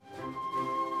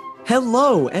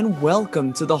Hello and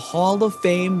welcome to the Hall of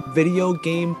Fame Video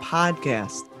Game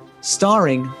Podcast,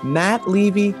 starring Matt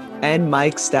Levy and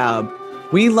Mike Staub.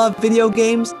 We love video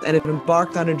games and have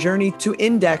embarked on a journey to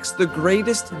index the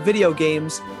greatest video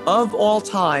games of all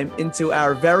time into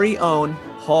our very own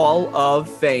Hall of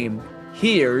Fame.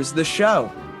 Here's the show.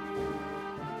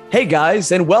 Hey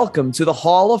guys, and welcome to the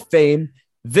Hall of Fame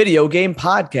Video Game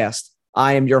Podcast.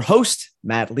 I am your host,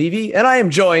 Matt Levy, and I am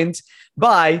joined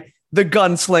by the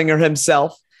gunslinger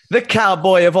himself, the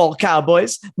cowboy of all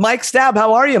cowboys, Mike Staub.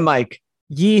 How are you, Mike?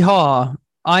 Yeehaw.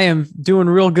 I am doing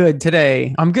real good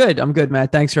today. I'm good,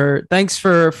 Matt. Thanks for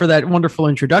that wonderful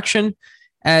introduction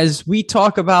as we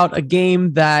talk about a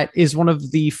game that is one of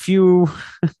the few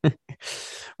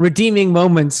redeeming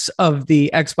moments of the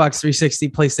Xbox 360,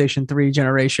 PlayStation 3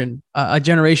 generation, a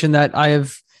generation that I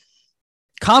have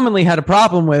commonly had a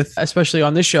problem with, especially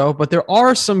on this show, but there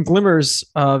are some glimmers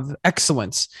of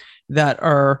excellence that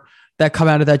come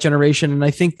out of that generation. And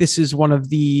I think this is one of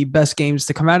the best games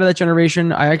to come out of that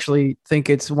generation. I actually think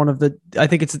it's one of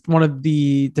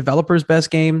the developers' best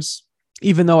games,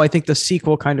 even though I think the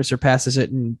sequel kind of surpasses it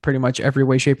in pretty much every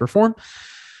way, shape, or form.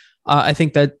 I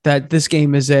think that this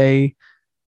game is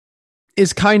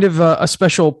kind of a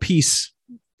special piece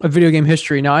of video game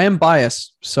history. Now I am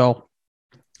biased, so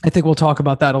I think we'll talk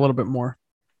about that a little bit more.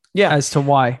 Yeah, as to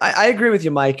why. I agree with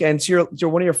you, Mike. And to your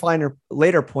one of your finer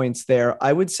later points there,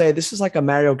 I would say this is like a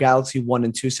Mario Galaxy 1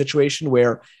 and 2 situation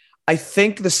where I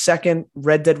think the second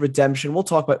Red Dead Redemption, we'll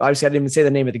talk about, obviously I didn't even say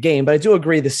the name of the game, but I do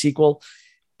agree the sequel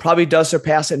probably does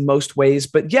surpass it in most ways.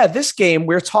 But yeah, this game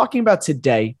we're talking about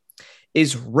today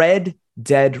is Red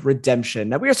Dead Redemption.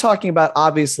 Now we are talking about,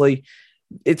 obviously,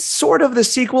 it's sort of the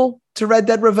sequel to Red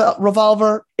Dead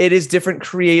Revolver. It is different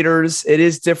creators. It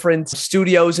is different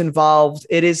studios involved.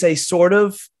 It is a sort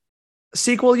of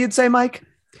sequel, you'd say, Mike?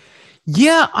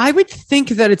 Yeah, I would think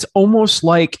that it's almost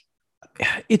like,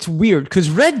 it's weird because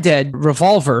Red Dead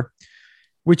Revolver,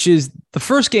 which is the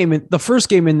first game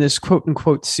in this quote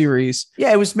unquote series.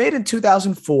 Yeah, it was made in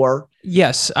 2004.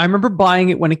 Yes, I remember buying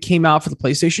it when it came out for the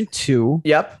PlayStation 2.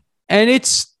 Yep. And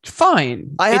it's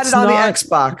fine. I had it on the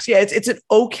Xbox. Yeah, it's an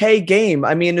okay game.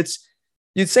 I mean,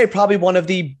 you'd say probably one of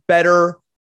the better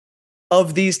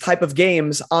of these type of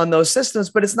games on those systems,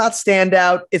 but it's not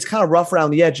standout. It's kind of rough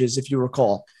around the edges, if you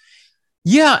recall.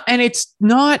 Yeah, and it's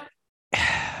not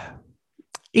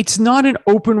an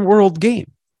open world game.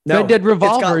 No, Red Dead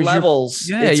Revolver, it's got levels.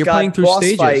 You're playing through boss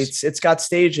stages. Fights. It's got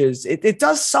stages. It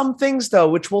does some things though,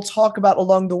 which we'll talk about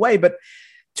along the way, but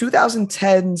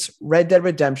 2010's Red Dead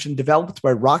Redemption, developed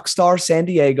by Rockstar San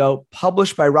Diego,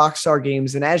 published by Rockstar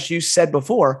Games. And as you said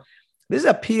before, this is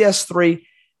a PS3,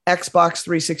 Xbox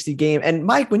 360 game. And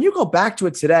Mike, when you go back to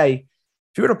it today,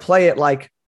 if you were to play it like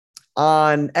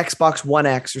on Xbox One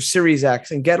X or Series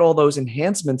X and get all those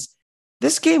enhancements,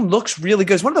 this game looks really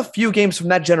good. It's one of the few games from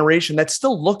that generation that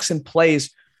still looks and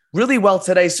plays really well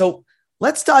today. So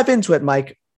let's dive into it,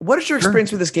 Mike. What is your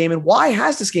experience with this game, and why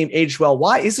has this game aged well?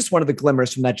 Why is this one of the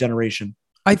glimmers from that generation?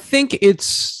 I think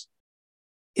it's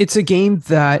a game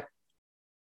that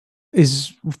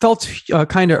felt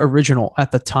kind of original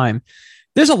at the time.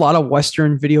 There's a lot of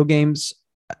Western video games.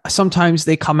 Sometimes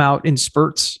they come out in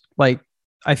spurts. Like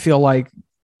I feel like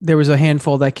there was a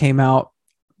handful that came out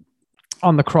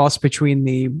on the cross between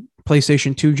the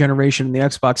PlayStation 2 generation and the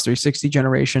Xbox 360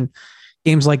 generation.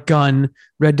 Games like Gun,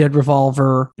 Red Dead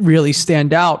Revolver really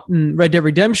stand out. And Red Dead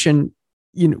Redemption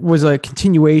was a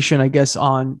continuation, I guess,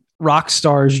 on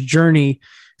Rockstar's journey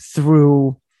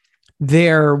through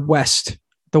their West,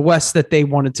 the West that they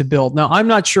wanted to build. Now, I'm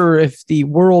not sure if the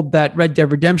world that Red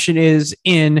Dead Redemption is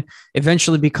in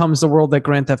eventually becomes the world that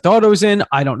Grand Theft Auto is in.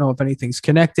 I don't know if anything's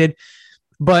connected,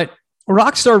 but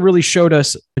Rockstar really showed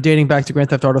us, dating back to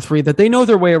Grand Theft Auto 3, that they know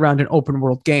their way around an open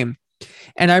world game.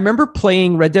 And I remember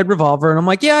playing Red Dead Revolver, and I'm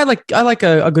like, yeah, I like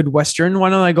a good Western.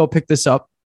 Why don't I go pick this up?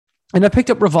 And I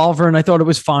picked up Revolver, and I thought it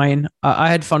was fine. I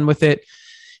had fun with it.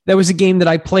 That was a game that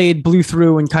I played, blew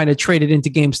through, and kind of traded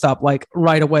into GameStop like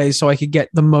right away so I could get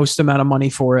the most amount of money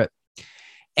for it.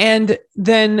 And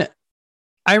then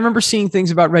I remember seeing things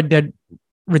about Red Dead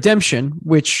Redemption,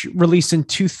 which released in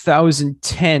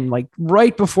 2010, like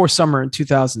right before summer in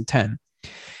 2010.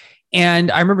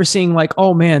 And I remember seeing like,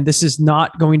 oh man, this is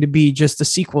not going to be just a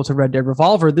sequel to Red Dead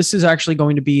Revolver. This is actually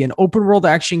going to be an open world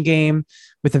action game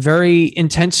with a very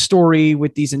intense story,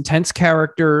 with these intense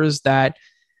characters that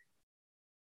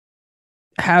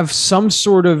have some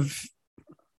sort of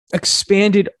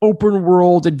expanded open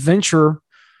world adventure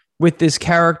with this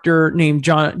character named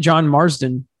John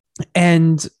Marsden.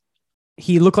 And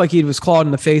he looked like he was clawed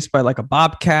in the face by like a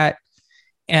bobcat.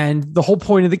 And the whole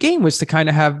point of the game was to kind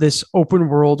of have this open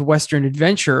world Western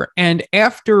adventure. And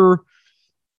after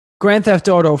Grand Theft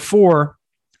Auto 4,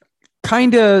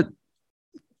 kind of,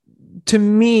 to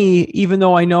me, even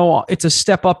though I know it's a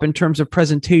step up in terms of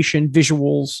presentation,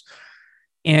 visuals,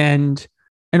 and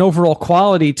overall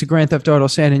quality to Grand Theft Auto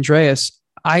San Andreas,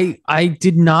 I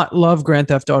did not love Grand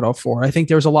Theft Auto 4. I think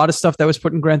there was a lot of stuff that was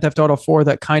put in Grand Theft Auto 4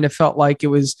 that kind of felt like it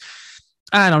was,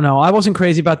 I don't know. I wasn't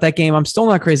crazy about that game. I'm still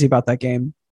not crazy about that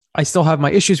game. I still have my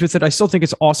issues with it. I still think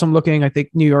it's awesome looking. I think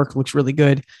New York looks really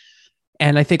good.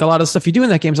 And I think a lot of the stuff you do in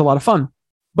that game is a lot of fun.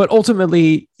 But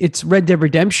ultimately, it's Red Dead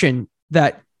Redemption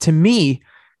that, to me,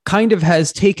 kind of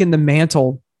has taken the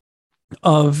mantle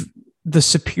of the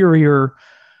superior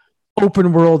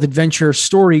open world adventure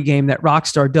story game that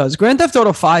Rockstar does. Grand Theft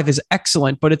Auto 5 is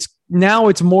excellent, but it's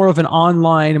more of an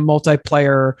online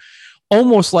multiplayer,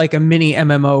 almost like a mini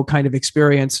MMO kind of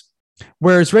experience.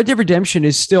 Whereas Red Dead Redemption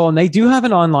is still, and they do have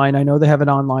an online, I know they have an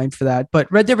online for that,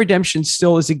 but Red Dead Redemption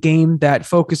still is a game that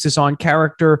focuses on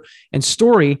character and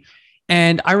story.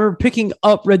 And I remember picking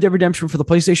up Red Dead Redemption for the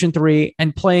PlayStation 3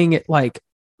 and playing it like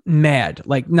mad,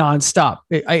 like nonstop.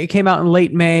 It came out in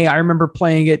late May. I remember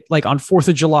playing it like on 4th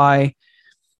of July,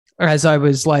 as I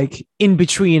was like in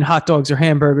between hot dogs or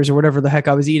hamburgers or whatever the heck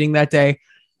I was eating that day,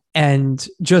 and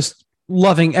just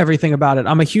loving everything about it.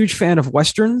 I'm a huge fan of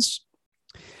Westerns.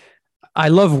 I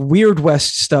love Weird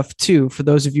West stuff too. For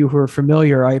those of you who are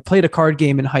familiar, I played a card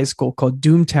game in high school called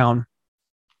Doomtown,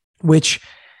 which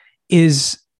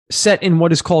is set in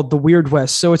what is called the Weird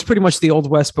West. So it's pretty much the Old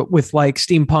West, but with like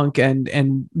steampunk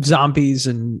and zombies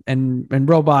and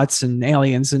robots and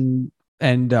aliens and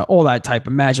all that type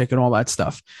of magic and all that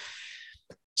stuff.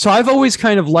 So I've always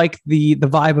kind of liked the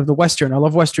vibe of the Western. I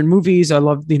love Western movies. I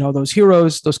love, those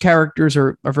heroes, those characters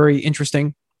are very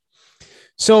interesting.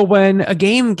 So when a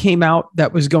game came out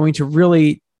that was going to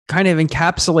really kind of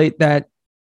encapsulate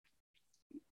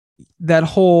that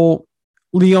whole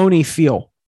Leone feel,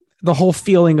 the whole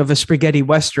feeling of a spaghetti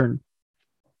Western,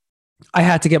 I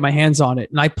had to get my hands on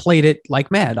it. And I played it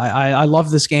like mad. I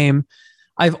love this game.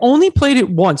 I've only played it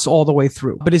once all the way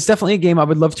through, but it's definitely a game I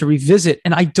would love to revisit.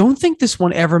 And I don't think this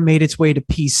one ever made its way to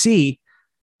PC,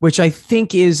 which I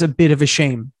think is a bit of a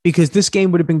shame, because this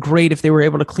game would have been great if they were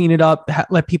able to clean it up,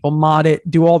 let people mod it,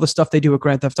 do all the stuff they do with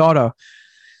Grand Theft Auto.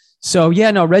 So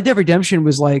yeah, no, Red Dead Redemption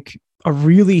was like a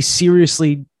really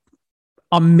seriously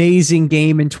amazing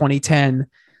game in 2010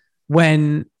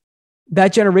 when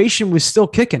that generation was still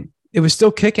kicking. It was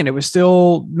still kicking. It was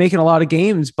still making a lot of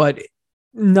games, but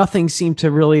nothing seemed to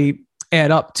really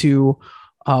add up to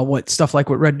what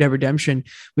Red Dead Redemption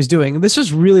was doing. And this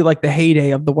was really like the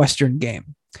heyday of the Western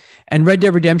game. And Red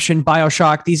Dead Redemption,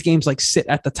 BioShock, these games like sit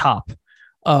at the top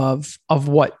of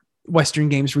what Western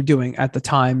games were doing at the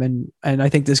time. And I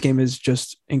think this game is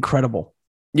just incredible.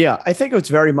 Yeah, I think it's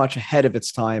very much ahead of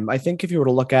its time. I think if you were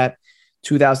to look at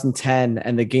 2010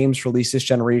 and the games released this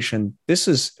generation, this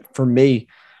is, for me,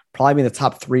 probably in the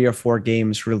top 3 or 4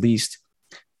 games released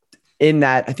in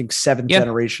that, I think, 7th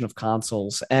generation of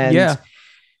consoles. And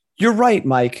you're right,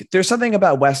 Mike. There's something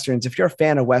about Westerns. If you're a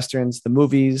fan of Westerns, the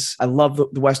movies, I love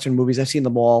the Western movies. I've seen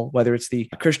them all, whether it's the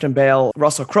Christian Bale,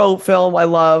 Russell Crowe film I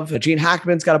love. Gene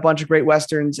Hackman's got a bunch of great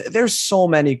Westerns. There's so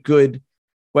many good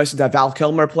Westerns that Val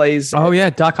Kilmer plays. Oh, yeah.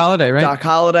 Doc Holliday, right? Doc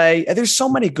Holliday. There's so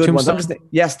many good ones.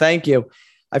 Yes, thank you.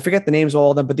 I forget the names of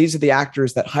all of them, but these are the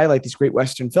actors that highlight these great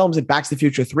Western films. And Back to the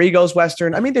Future 3 goes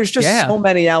Western. I mean, there's just so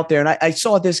many out there. And I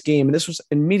saw this game, and this was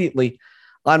immediately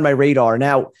on my radar.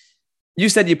 Now, you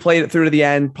said you played it through to the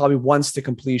end, probably once to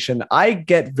completion. I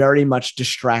get very much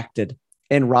distracted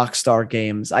in Rockstar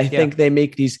games. I think they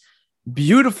make these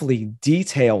beautifully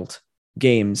detailed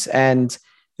games. And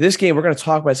this game, we're going to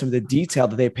talk about some of the detail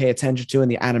that they pay attention to in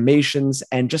the animations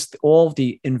and just all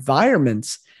the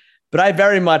environments. But I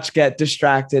very much get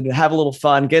distracted and have a little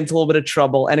fun, get into a little bit of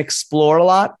trouble and explore a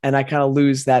lot. And I kind of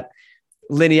lose that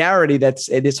linearity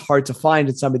it is hard to find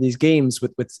in some of these games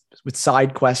with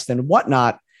side quests and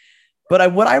whatnot.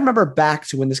 But what I remember back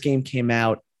to when this game came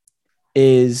out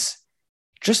is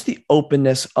just the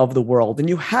openness of the world. And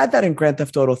you had that in Grand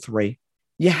Theft Auto 3.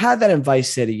 You had that in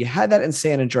Vice City. You had that in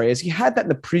San Andreas. You had that in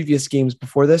the previous games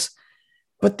before this.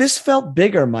 But this felt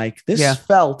bigger, Mike. This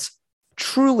felt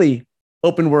truly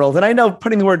open world. And I know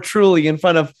putting the word truly in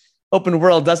front of open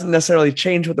world doesn't necessarily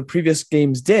change what the previous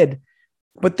games did.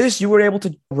 But this, you were able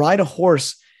to ride a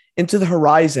horse into the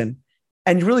horizon.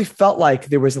 And you really felt like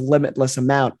there was a limitless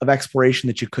amount of exploration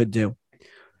that you could do.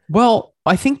 Well,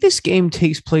 I think this game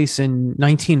takes place in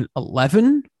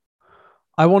 1911,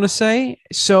 I want to say.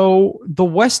 So the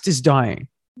West is dying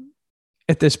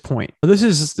at this point. This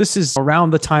is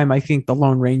around the time I think the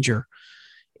Lone Ranger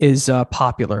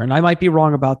popular. And I might be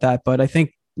wrong about that, but I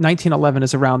think 1911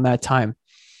 is around that time.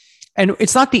 And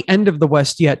it's not the end of the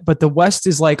West yet, but the West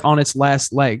is like on its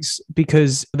last legs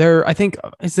because I think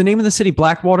it's the name of the city,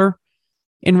 Blackwater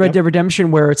in Red Dead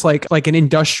Redemption, where it's like an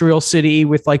industrial city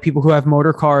with like people who have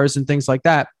motor cars and things like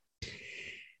that.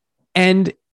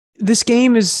 And this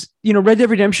game is, Red Dead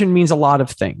Redemption means a lot of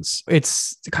things.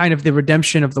 It's kind of the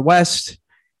redemption of the West.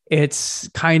 It's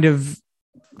kind of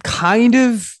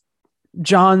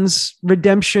John's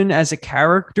redemption as a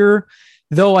character.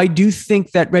 Though I do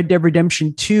think that Red Dead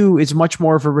Redemption 2 is much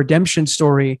more of a redemption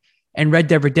story and Red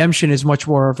Dead Redemption is much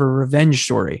more of a revenge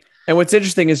story. And what's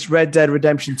interesting is Red Dead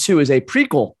Redemption 2 is a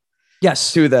prequel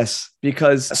to this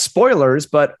because spoilers,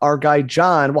 but our guy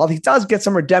John, while he does get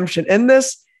some redemption in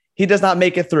this, he does not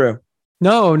make it through.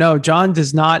 No, John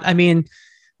does not. I mean,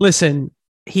 listen,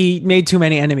 he made too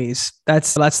many enemies.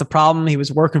 That's the problem. He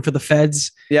was working for the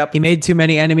feds. Yep. He made too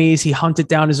many enemies. He hunted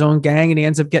down his own gang and he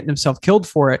ends up getting himself killed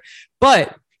for it.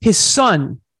 But his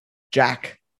son,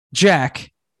 Jack,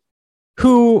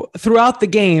 who throughout the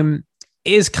game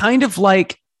is kind of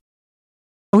like,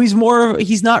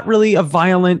 he's not really a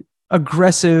violent,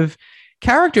 aggressive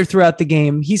character throughout the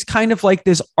game. He's kind of like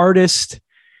this artist,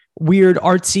 weird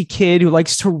artsy kid who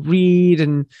likes to read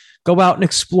and go out and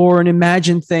explore and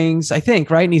imagine things, I think,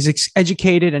 right? And he's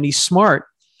educated and he's smart.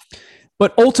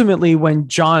 But ultimately, when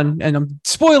John, and I'm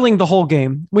spoiling the whole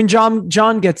game, when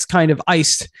John gets kind of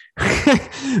iced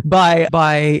by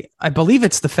I believe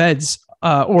it's the feds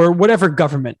or whatever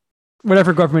government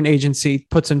agency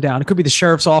puts him down. It could be the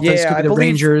sheriff's office, could be the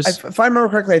Rangers. If I remember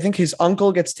correctly, I think his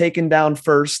uncle gets taken down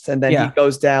first, and then he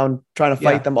goes down trying to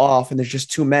fight them off, and there's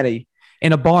just too many.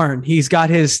 In a barn, he's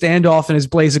got his standoff and his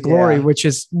blaze of glory, which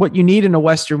is what you need in a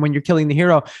Western when you're killing the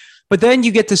hero. But then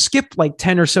you get to skip like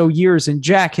 10 or so years, and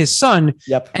Jack, his son,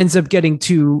 ends up getting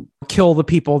to kill the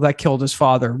people that killed his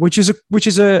father, which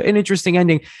is an interesting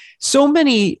ending. So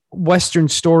many Western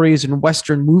stories and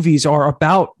Western movies are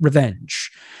about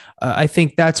revenge. I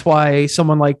think that's why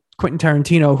someone like Quentin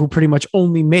Tarantino, who pretty much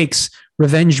only makes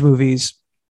revenge movies,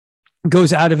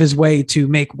 goes out of his way to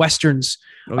make Westerns,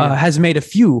 has made a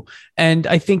few. And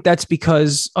I think that's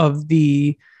because of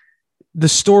the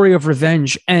story of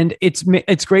revenge. And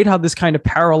it's great how this kind of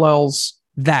parallels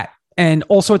that. And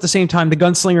also at the same time, the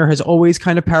gunslinger has always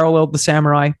kind of paralleled the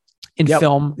samurai in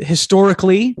film.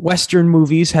 Historically, Western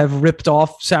movies have ripped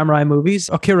off samurai movies.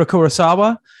 Akira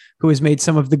Kurosawa, who has made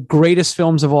some of the greatest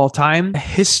films of all time,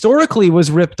 historically was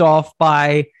ripped off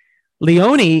by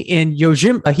Leone in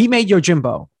Yojimbo. He made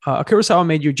Yojimbo. Kurosawa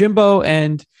made Yojimbo,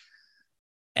 and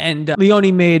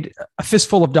Leone made A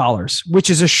Fistful of Dollars, which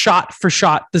is a shot for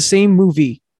shot the same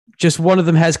movie. Just one of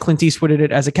them has Clint Eastwood in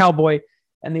it as a cowboy,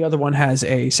 and the other one has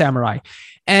a samurai.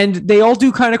 And they all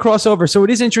do kind of cross over. So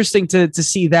it is interesting to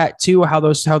see that too, how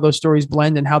those stories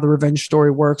blend and how the revenge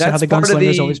story works. That's and how the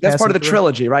gunslingers always that's part of the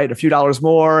trilogy, right? A Few Dollars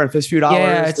More and Fistful of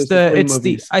Dollars.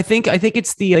 Yeah, I think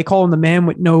it's they call him the Man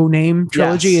with No Name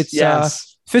trilogy. It's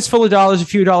Fistful of Dollars, A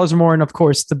Few Dollars More, and of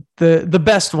course the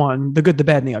best one, The Good, the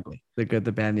Bad, and the Ugly. The Good,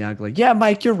 the Bad, and the Ugly. Yeah,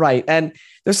 Mike, you're right. And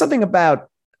there's something about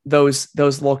those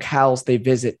locales they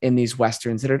visit in these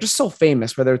Westerns that are just so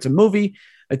famous, whether it's a movie,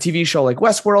 a TV show like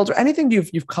Westworld, or anything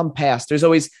you've come past. There's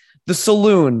always the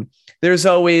saloon. There's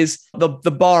always the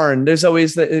barn. There's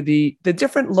always the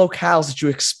different locales that you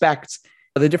expect,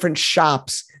 the different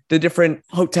shops, the different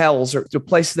hotels or the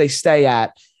places they stay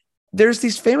at. There's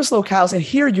these famous locales, and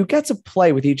here you get to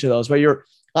play with each of those, where you're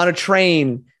on a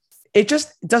train. It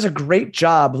just does a great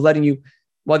job of letting you,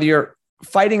 whether you're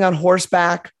fighting on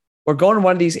horseback or going to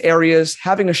one of these areas,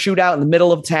 having a shootout in the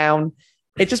middle of town.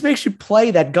 It just makes you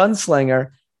play that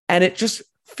gunslinger, and it just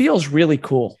feels really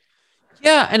cool.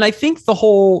 Yeah, and I think the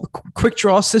whole quick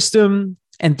draw system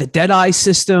and the Deadeye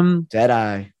system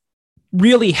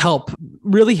really help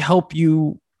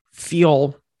you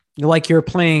feel like you're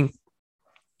playing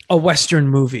a Western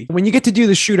movie. When you get to do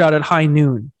the shootout at high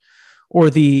noon, or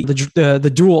the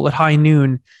duel at high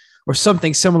noon, or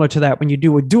something similar to that, when you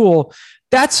do a duel,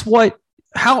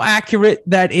 how accurate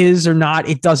that is or not,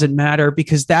 it doesn't matter,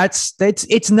 because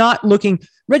it's not looking.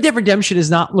 Red Dead Redemption is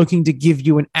not looking to give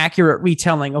you an accurate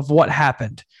retelling of what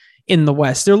happened in the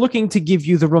West. They're looking to give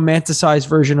you the romanticized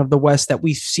version of the West that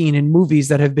we've seen in movies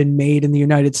that have been made in the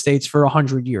United States for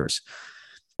 100 years.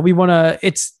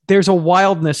 There's a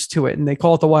wildness to it, and they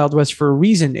call it the Wild West for a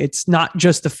reason. It's not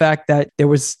just the fact that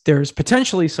there's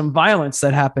potentially some violence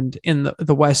that happened in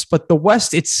the West, but the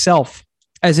West itself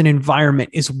as an environment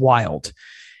is wild.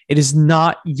 It is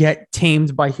not yet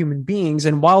tamed by human beings.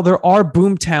 And while there are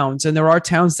boom towns and there are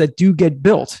towns that do get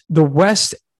built, the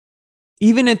West,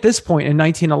 even at this point in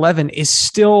 1911, is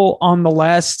still on the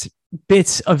last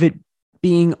bits of it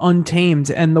being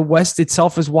untamed, and the West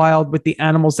itself is wild with the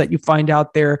animals that you find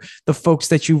out there, the folks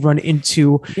that you run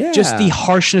into, just the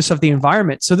harshness of the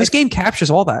environment. So this game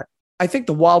captures all that. I think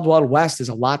the Wild Wild West is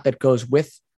a lot that goes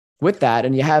with that.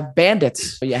 And you have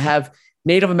bandits, you have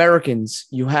Native Americans,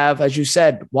 you have, as you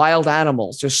said, wild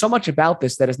animals. There's so much about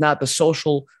this that is not the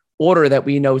social order that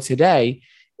we know today.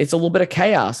 It's a little bit of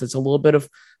chaos. It's a little bit of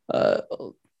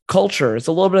culture. It's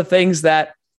a little bit of things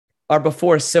that are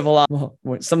before civilized. Well,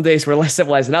 some days we're less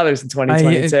civilized than others in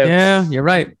 2022. Yeah, you're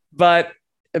right. But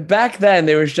back then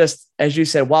there was just, as you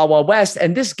said, Wild Wild West.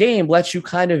 And this game lets you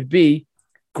kind of be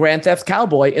Grand Theft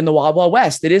Cowboy in the Wild Wild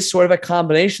West. It is sort of a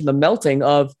combination, the melting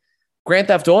of Grand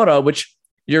Theft Auto, which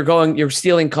you're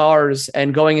stealing cars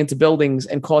and going into buildings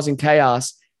and causing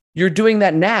chaos. You're doing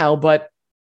that now, but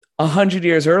 100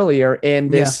 years earlier in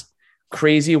this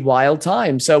crazy wild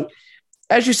time. So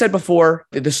as you said before,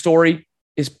 the story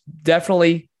is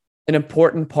definitely an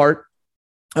important part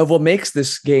of what makes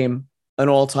this game an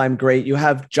all-time great. You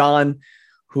have John,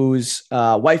 whose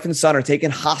wife and son are taken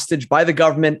hostage by the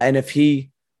government. And if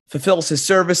he fulfills his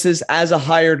services as a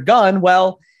hired gun,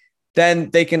 well, then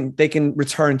they can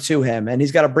return to him. And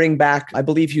he's got to bring back, I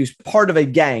believe he was part of a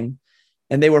gang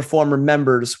and they were former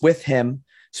members with him.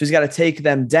 So he's got to take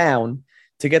them down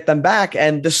to get them back.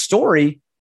 And the story,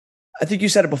 I think you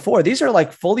said it before, these are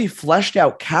like fully fleshed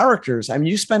out characters. I mean,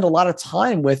 you spend a lot of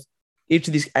time with each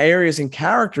of these areas and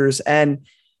characters. And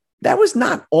that was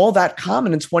not all that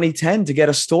common in 2010 to get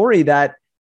a story that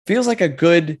feels like a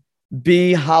good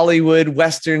B Hollywood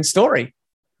Western story.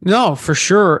 No, for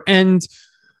sure. And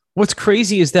what's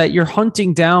crazy is that you're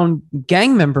hunting down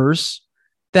gang members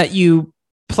that you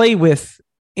play with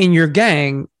in your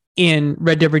gang in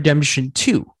Red Dead Redemption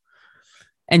 2.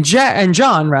 And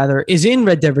John, rather, is in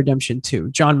Red Dead Redemption 2.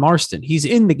 John Marston, he's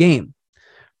in the game.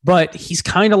 But he's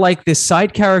kind of like this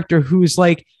side character who's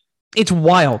like, it's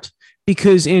wild.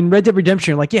 Because in Red Dead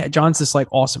Redemption, you're like, yeah, John's this like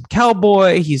awesome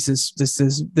cowboy. He's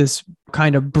this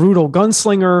kind of brutal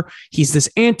gunslinger. He's this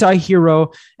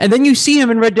anti-hero. And then you see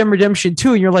him in Red Dead Redemption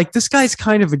 2, and you're like, this guy's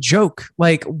kind of a joke.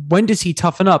 Like, when does he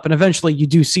toughen up? And eventually you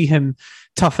do see him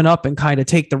toughen up and kind of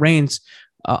take the reins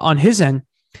on his end.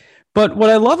 But what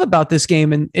I love about this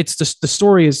game, and it's just the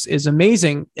story is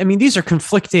amazing. I mean, these are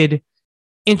conflicted,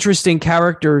 interesting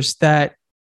characters that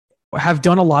have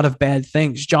done a lot of bad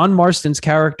things. John Marston's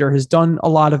character has done a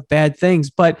lot of bad things.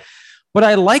 But what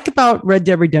I like about Red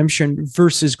Dead Redemption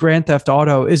versus Grand Theft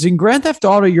Auto is in Grand Theft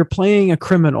Auto, you're playing a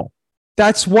criminal.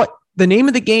 That's what the name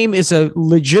of the game is, a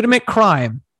legitimate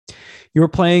crime. You're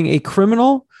playing a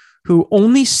criminal who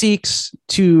only seeks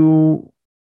to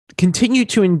continue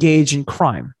to engage in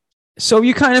crime. So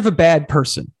you're kind of a bad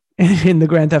person in the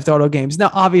Grand Theft Auto games.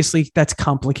 Now, obviously, that's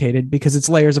complicated because it's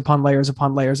layers upon layers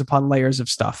upon layers upon layers of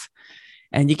stuff.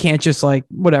 And you can't just like,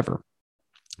 whatever.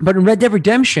 But in Red Dead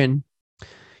Redemption,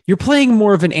 you're playing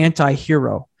more of an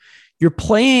anti-hero. You're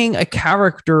playing a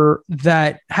character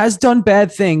that has done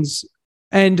bad things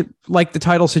and, like the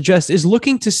title suggests, is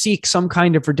looking to seek some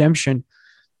kind of redemption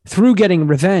through getting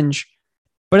revenge.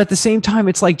 But at the same time,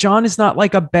 it's like John is not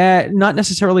like not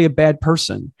necessarily a bad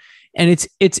person. And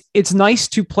it's nice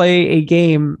to play a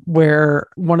game where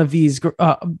one of these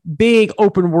big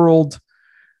open world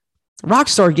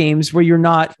Rockstar games where you're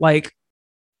not like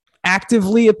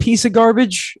actively a piece of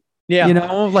garbage. Yeah. You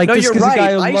know, like no, just because right.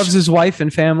 a guy loves his wife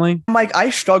and family. Mike, I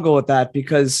struggle with that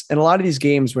because in a lot of these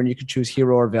games when you can choose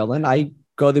hero or villain, I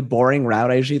go the boring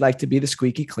route. I usually like to be the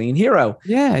squeaky clean hero.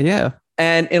 Yeah, yeah.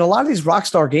 And in a lot of these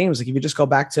Rockstar games, like if you just go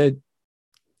back to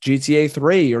GTA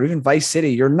 3 or even Vice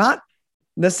City, you're not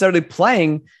necessarily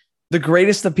playing the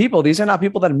greatest of people. These are not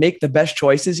people that make the best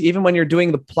choices. Even when you're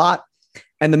doing the plot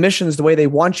and the missions the way they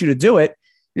want you to do it,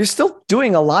 you're still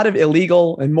doing a lot of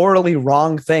illegal and morally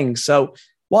wrong things. So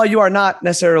while you are not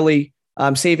necessarily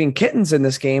saving kittens in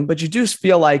this game, but you do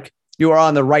feel like you are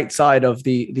on the right side of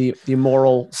the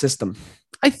moral system.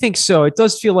 I think so. It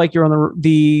does feel like you're on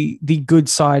the good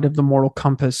side of the moral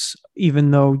compass,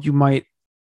 even though you might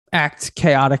act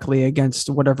chaotically against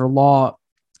whatever law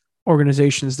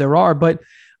organizations there are. But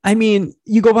I mean,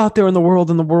 you go out there in the world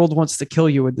and the world wants to kill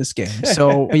you with this game.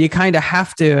 So you kind of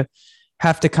have to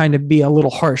kind of be a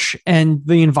little harsh, and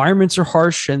the environments are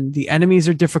harsh and the enemies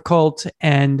are difficult.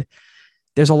 And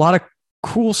there's a lot of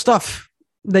cool stuff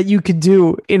that you could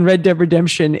do in Red Dead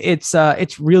Redemption.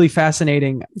 It's really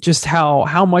fascinating just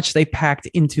how much they packed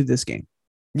into this game.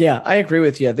 Yeah, I agree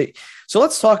with you. So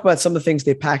let's talk about some of the things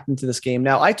they packed into this game.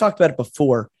 Now, I talked about it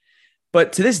before,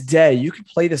 but to this day, you can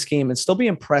play this game and still be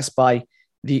impressed by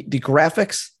the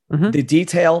graphics, the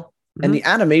detail, and the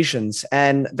animations.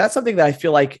 And that's something that I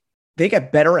feel like they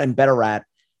get better and better at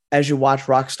as you watch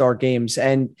Rockstar Games.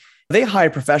 And they hire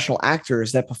professional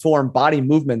actors that perform body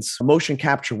movements, motion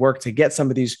capture work to get some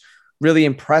of these really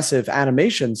impressive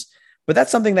animations. But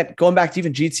that's something that, going back to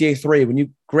even GTA 3, when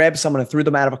you grabbed someone and threw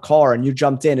them out of a car and you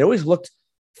jumped in, it always looked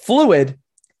fluid.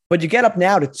 But you get up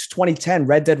now to 2010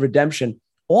 Red Dead Redemption,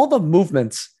 all the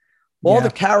movements, all the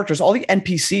characters, all the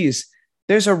NPCs,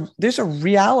 there's a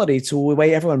reality to the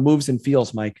way everyone moves and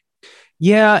feels, Mike.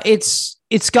 Yeah, it's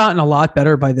gotten a lot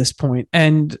better by this point.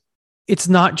 And it's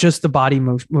not just the body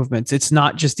movements. It's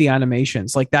not just the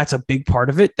animations. Like, that's a big part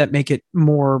of it that make it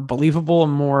more believable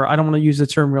and more, I don't want to use the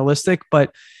term realistic,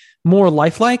 but more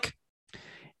lifelike.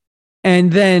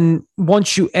 And then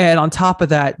once you add on top of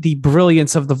that, the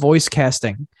brilliance of the voice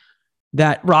casting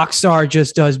that Rockstar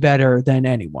just does better than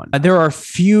anyone. There are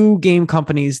few game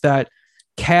companies that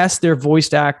cast their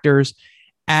voiced actors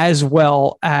as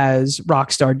well as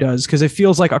Rockstar does, because it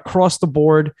feels like across the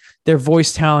board, their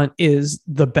voice talent is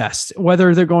the best.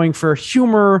 Whether they're going for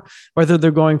humor, whether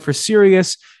they're going for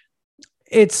serious,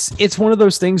 it's one of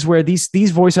those things where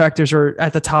these voice actors are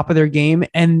at the top of their game,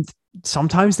 and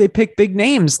sometimes they pick big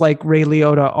names like Ray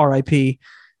Liotta, R.I.P.,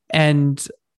 and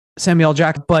Samuel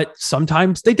Jackson, but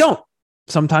sometimes they don't.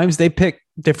 Sometimes they pick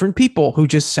different people who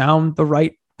just sound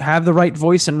have the right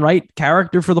voice and right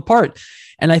character for the part.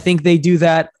 And I think they do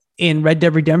that in Red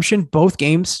Dead Redemption, both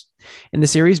games in the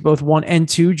series, both 1 and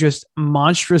 2, just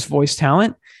monstrous voice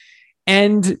talent.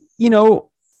 And,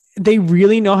 they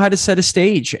really know how to set a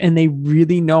stage, and they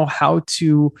really know how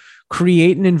to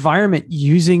create an environment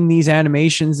using these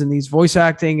animations and these voice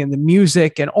acting and the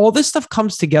music, and all this stuff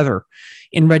comes together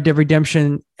in Red Dead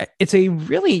Redemption. It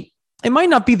might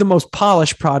not be the most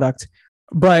polished product,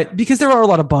 but because there are a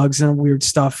lot of bugs and weird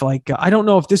stuff. Like, I don't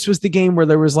know if this was the game where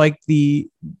there was like the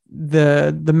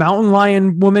mountain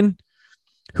lion woman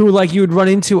who like you would run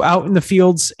into out in the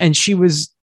fields, and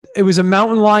it was a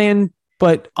mountain lion,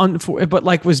 but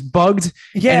like was bugged.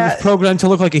 Yeah, and it was programmed to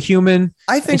look like a human.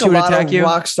 I think a lot of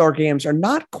Rockstar games are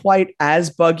not quite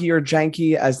as buggy or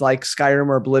janky as like Skyrim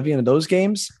or Oblivion and those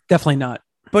games. Definitely not.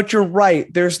 But you're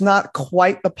right. There's not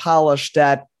quite the polish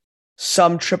that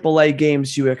some AAA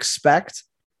games you expect.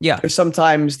 Yeah.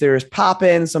 Sometimes there's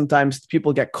pop-ins, sometimes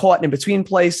people get caught in between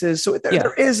places. So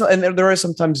there is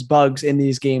sometimes bugs in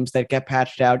these games that get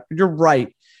patched out. You're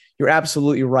right. You're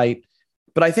absolutely right.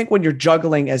 But I think when you're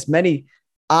juggling as many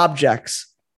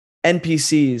objects,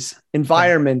 NPCs,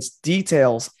 environments,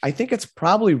 details, I think it's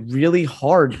probably really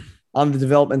hard on the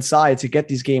development side to get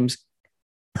these games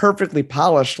perfectly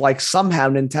polished, like somehow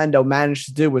Nintendo managed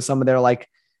to do with some of their like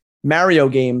Mario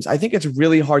games. I think it's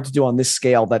really hard to do on this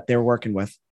scale that they're working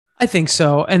with. I think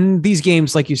so. And these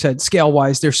games, like you said, scale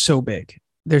wise, they're so big.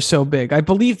 They're so big. I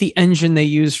believe the engine they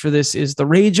use for this is the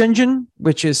Rage engine,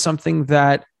 which is something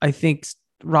that I think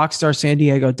Rockstar San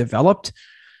Diego developed.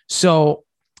 So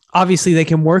obviously they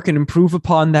can work and improve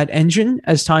upon that engine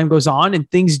as time goes on, and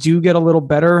things do get a little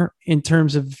better in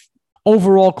terms of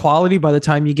overall quality by the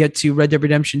time you get to Red Dead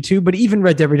Redemption 2. But even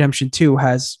Red Dead Redemption 2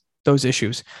 has those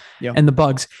issues and the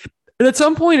bugs. But at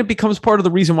some point it becomes part of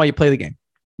the reason why you play the game.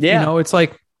 Yeah. It's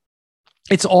like,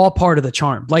 it's all part of the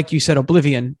charm. Like you said,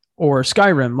 Oblivion or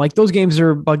Skyrim, like those games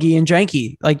are buggy and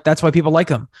janky. Like that's why people like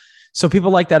them. So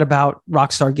people like that about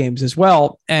Rockstar games as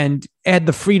well, and add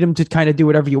the freedom to kind of do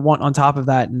whatever you want on top of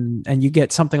that. And you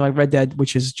get something like Red Dead,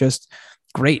 which is just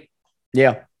great.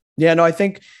 Yeah. Yeah. No, I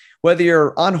think whether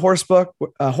you're on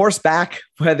horseback,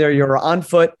 whether you're on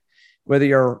foot, whether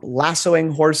you're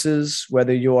lassoing horses,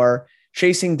 whether you're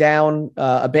chasing down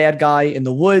a bad guy in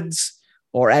the woods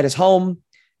or at his home,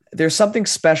 there's something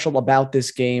special about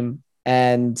this game.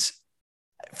 And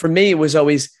for me, I was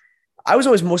always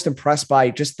most impressed by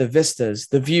just the vistas,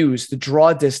 the views, the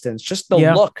draw distance, just the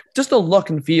look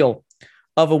and feel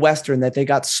of a Western that they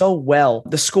got so well.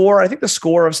 The score, I think the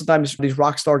score of sometimes these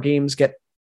Rockstar games get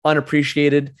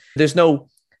unappreciated. There's no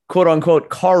quote unquote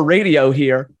car radio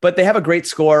here, but they have a great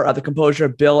score. The composer,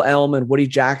 Bill Elm and Woody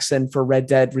Jackson for Red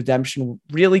Dead Redemption,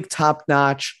 really top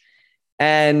notch.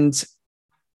 And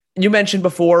you mentioned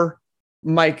before,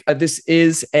 Mike, this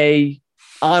is a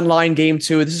online game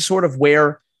too. This is sort of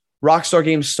where Rockstar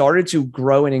Games started to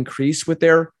grow and increase with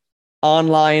their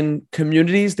online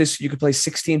communities. You could play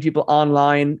 16 people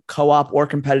online, co-op or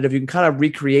competitive. You can kind of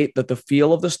recreate the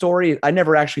feel of the story. I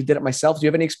never actually did it myself. Do you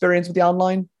have any experience with the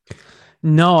online?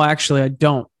 No, actually, I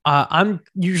don't. I'm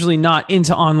usually not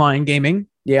into online gaming.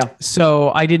 Yeah.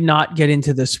 So I did not get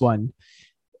into this one.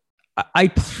 I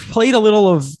played a little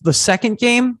of the second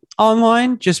game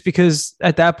online just because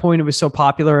at that point it was so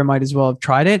popular. I might as well have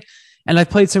tried it. And I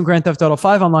played some Grand Theft Auto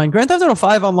 5 online. Grand Theft Auto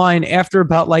 5 online, after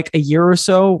about like a year or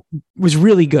so, was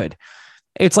really good.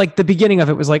 It's like the beginning of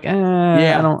it was like,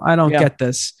 I don't get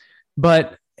this.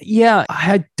 But yeah,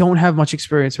 I don't have much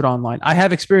experience with online. I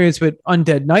have experience with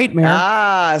Undead Nightmare.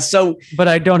 But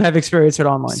I don't have experience with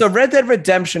online. So Red Dead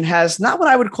Redemption has not what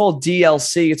I would call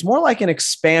DLC. It's more like an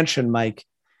expansion, Mike.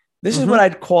 This is what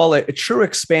I'd call it, a true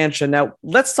expansion. Now,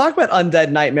 let's talk about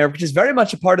Undead Nightmare, which is very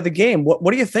much a part of the game.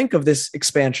 What do you think of this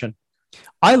expansion?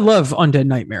 I love Undead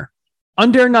Nightmare.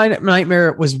 Undead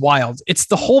Nightmare was wild. It's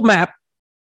the whole map,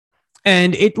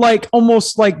 and it like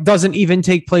almost like doesn't even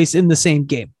take place in the same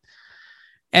game.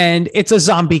 And it's a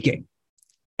zombie game.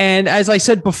 And as I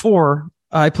said before,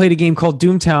 I played a game called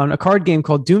Doomtown, a card game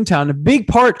called Doomtown. A big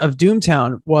part of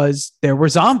Doomtown was there were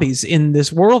zombies in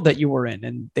this world that you were in.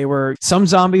 And some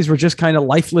zombies were just kind of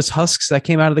lifeless husks that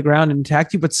came out of the ground and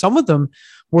attacked you. But some of them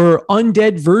were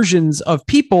undead versions of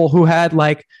people who had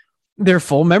like their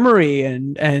full memory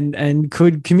and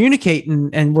could communicate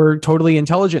and were totally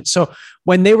intelligent. So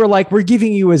when they were like, we're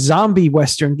giving you a zombie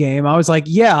Western game, I was like,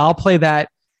 yeah, I'll play that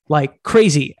like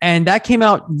crazy. And that came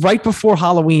out right before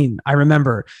Halloween. I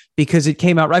remember because it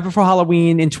came out right before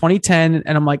Halloween in 2010.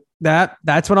 And I'm like,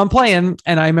 that's what I'm playing.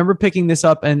 And I remember picking this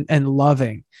up and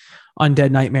loving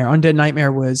Undead Nightmare. Undead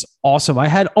Nightmare was awesome. I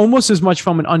had almost as much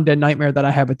fun with Undead Nightmare that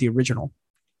I had with the original.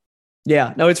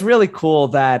 Yeah, no, it's really cool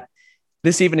that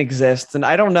this even exists. And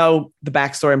I don't know the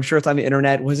backstory. I'm sure it's on the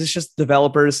internet. Was this just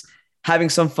developers having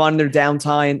some fun in their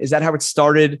downtime? Is that how it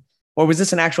started? Or was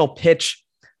this an actual pitch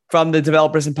from the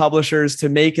developers and publishers to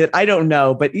make it? I don't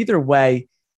know. But either way,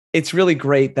 it's really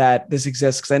great that this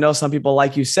exists, because I know some people,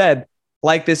 like you said,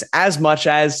 like this as much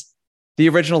as the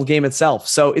original game itself.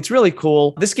 So it's really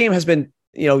cool. This game has been,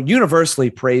 universally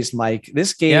praised, Mike.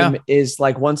 This game is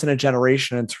like once in a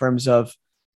generation in terms of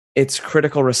its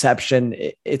critical reception.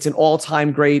 It's an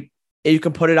all-time great. You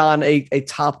can put it on a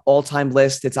top all-time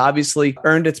list. It's obviously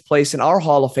earned its place in our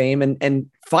Hall of Fame, and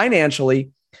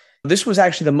financially, this was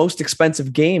actually the most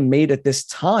expensive game made at this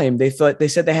time. They said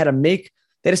they had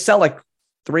to sell like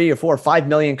 3 or 4 or 5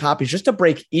 million copies just to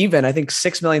break even. I think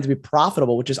 6 million to be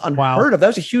profitable, which is unheard of. That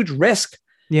was a huge risk.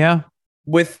 Yeah.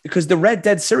 Because the Red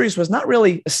Dead series was not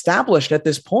really established at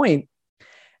this point.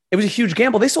 It was a huge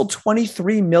gamble. They sold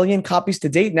 23 million copies to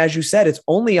date. And as you said, it's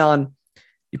only on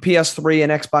PS3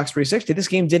 and Xbox 360. This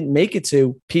game didn't make it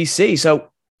to PC.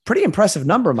 So pretty impressive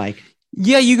number, Mike.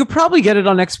 Yeah, you could probably get it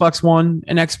on Xbox One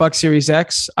and Xbox Series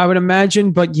X, I would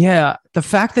imagine. But yeah, the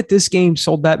fact that this game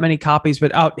sold that many copies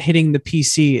without hitting the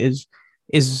PC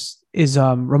is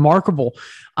remarkable.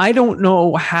 I don't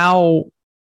know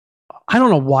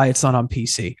why it's not on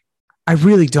PC. I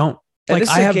really don't. Like,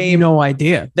 I have no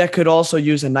idea. That could also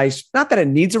use not that it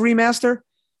needs a remaster,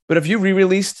 but if you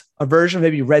re-released a version of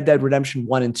maybe Red Dead Redemption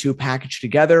 1 and 2 packaged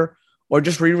together, or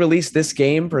just re-release this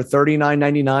game for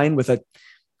 $39.99 with a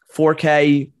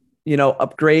 4K,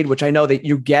 upgrade, which I know that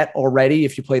you get already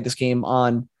if you played this game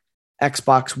on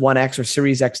Xbox One X or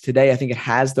Series X today. I think it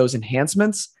has those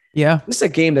enhancements. Yeah. This is a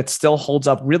game that still holds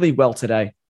up really well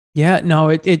today. Yeah, no,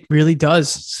 it really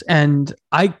does. And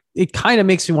it kind of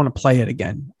makes me want to play it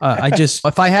again.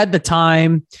 If I had the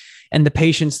time and the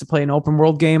patience to play an open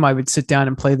world game, I would sit down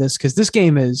and play this, because this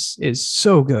game is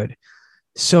so good.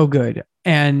 So good.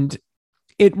 And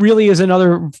it really is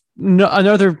another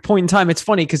point in time. It's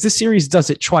funny because this series does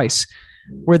it twice,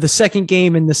 where the second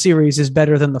game in the series is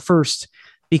better than the first,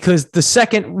 because the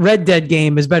second Red Dead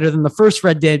game is better than the first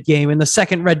Red Dead game, and the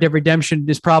second Red Dead Redemption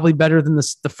is probably better than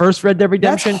the first Red Dead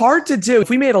Redemption. That's hard to do. If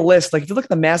we made a list, like if you look at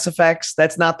the Mass Effects,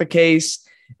 that's not the case.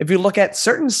 If you look at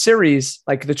certain series,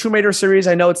 like the Tomb Raider series,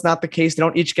 I know it's not the case. They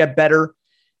don't each get better.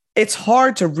 It's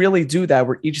hard to really do that,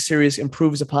 where each series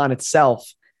improves upon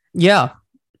itself. Yeah.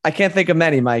 I can't think of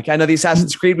many, Mike. I know the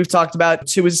Assassin's Creed we've talked about.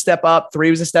 2 was a step up. 3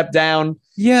 was a step down.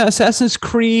 Yeah, Assassin's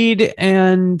Creed,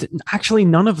 and actually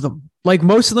none of them. Like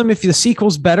most of them, if the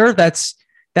sequel's better, that's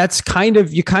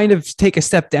you kind of take a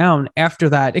step down after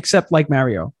that, except like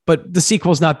Mario. But the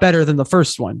sequel's not better than the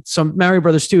first one. So Mario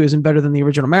Brothers 2 isn't better than the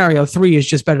original Mario. 3 is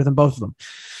just better than both of them.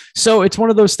 So it's one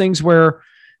of those things where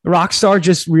Rockstar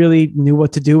just really knew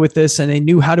what to do with this, and they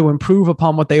knew how to improve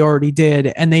upon what they already did,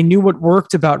 and they knew what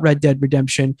worked about Red Dead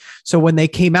Redemption. So when they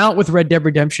came out with Red Dead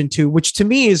Redemption 2, which to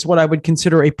me is what I would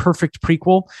consider a perfect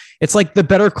prequel, it's like the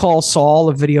Better Call Saul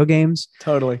of video games.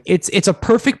 Totally. It's a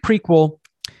perfect prequel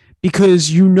because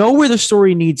you know where the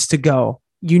story needs to go.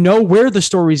 You know where the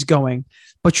story's going,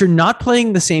 but you're not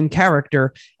playing the same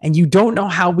character, and you don't know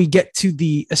how we get to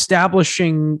the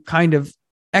establishing kind of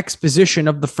exposition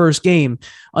of the first game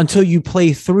until you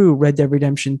play through Red Dead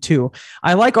Redemption 2.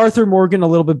 I like Arthur Morgan a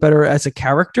little bit better as a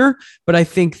character, but I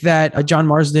think that John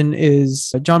Marston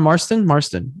is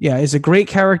a great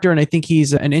character, and I think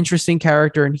he's an interesting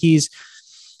character, and he's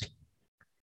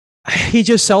he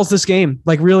just sells this game.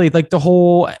 Like really, like the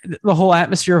whole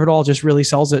atmosphere of it all just really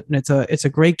sells it. And it's a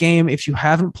great game. If you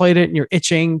haven't played it and you're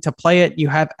itching to play it, you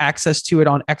have access to it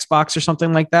on Xbox or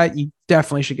something like that, you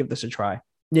definitely should give this a try.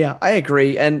 Yeah, I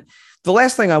agree. And the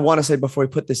last thing I want to say before we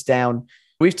put this down,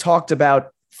 we've talked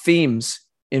about themes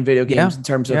in video games in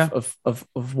terms of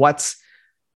what's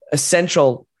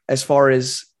essential as far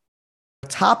as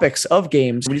topics of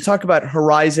games. When you talk about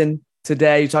Horizon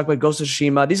today, you talk about Ghost of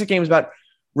Tsushima, these are games about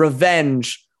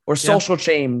revenge or social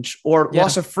change or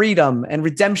loss of freedom and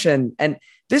redemption. And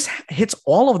this hits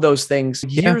all of those things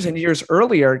years and years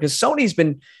earlier, because Sony's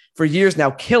been for years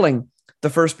now killing the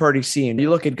first party scene. You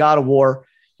look at God of War,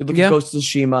 you look at Ghost of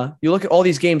Tsushima, you look at all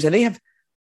these games, and they have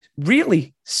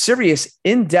really serious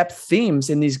in-depth themes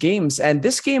in these games. And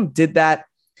this game did that,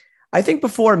 I think,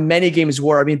 before many games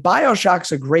were. I mean,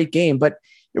 BioShock's a great game, but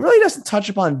it really doesn't touch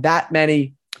upon that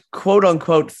many quote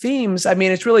unquote themes. I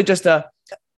mean, it's really just a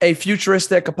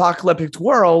futuristic apocalyptic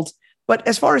world. But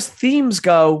as far as themes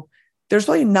go, there's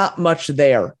really not much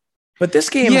there. But this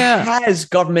game has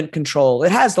government control.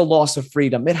 It has the loss of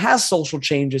freedom. It has social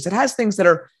changes. It has things that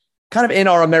are kind of in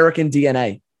our American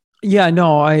DNA. Yeah,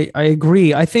 no, I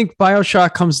agree. I think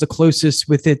BioShock comes the closest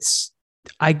with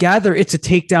I gather it's a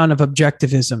takedown of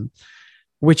objectivism,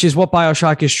 which is what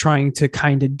BioShock is trying to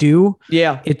kind of do.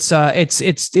 Yeah. It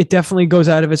definitely goes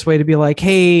out of its way to be like,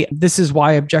 hey, this is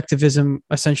why objectivism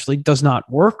essentially does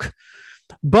not work.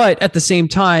 But at the same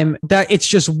time, that it's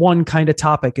just one kind of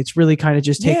topic. It's really kind of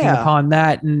just taking upon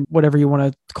that and whatever you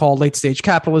want to call late stage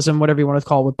capitalism, whatever you want to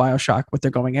call with BioShock, what they're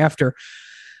going after.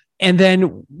 And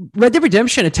then Red Dead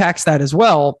Redemption attacks that as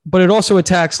well, but it also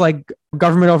attacks like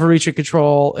government overreach and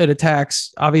control. It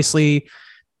attacks obviously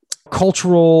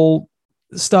cultural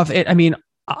stuff. I mean,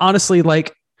 honestly,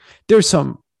 like there's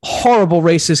some horrible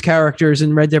racist characters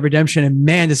in Red Dead Redemption, and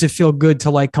man, does it feel good to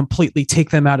like completely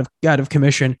take them out of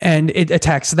commission. And it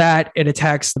attacks that. It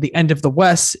attacks the end of the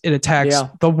West. It attacks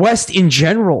the West in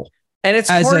general. And it's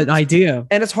as an idea.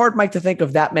 And it's hard, Mike, to think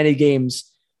of that many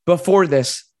games before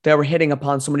this that were hitting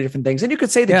upon so many different things. And you could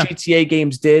say the GTA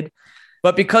games did,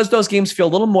 but because those games feel a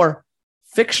little more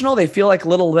fictional, they feel like a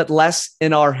little bit less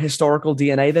in our historical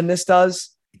DNA than this does.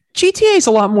 GTA is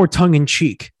a lot more tongue in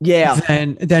cheek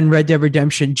than Red Dead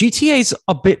Redemption. GTA is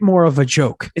a bit more of a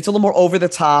joke. It's a little more over the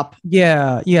top.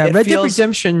 Yeah. Red Dead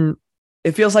Redemption.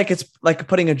 It feels like it's like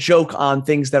putting a joke on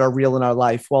things that are real in our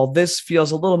life. While this feels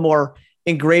a little more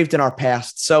engraved in our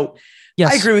past. So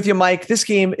I agree with you, Mike. This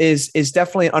game is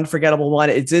definitely an unforgettable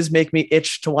one. It does make me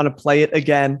itch to want to play it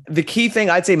again. The key thing,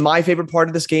 I'd say my favorite part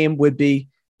of this game would be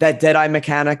that Deadeye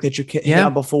mechanic that you hit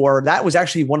on before. That was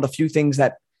actually one of the few things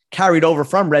that carried over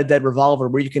from Red Dead Revolver,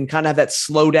 where you can kind of have that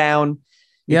slow down.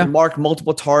 You can mark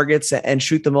multiple targets and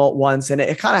shoot them all at once. And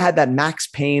it kind of had that Max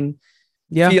Payne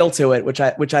feel to it,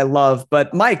 which I love.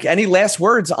 But Mike, any last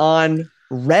words on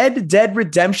Red Dead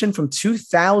Redemption from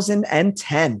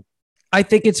 2010? I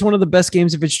think it's one of the best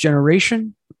games of its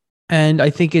generation. And I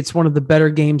think it's one of the better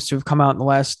games to have come out in the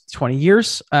last 20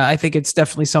 years. I think it's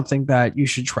definitely something that you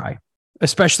should try,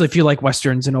 especially if you like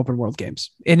Westerns and open world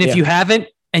games. And if you haven't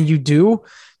and you do,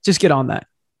 just get on that.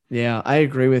 Yeah, I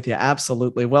agree with you.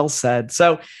 Absolutely. Well said.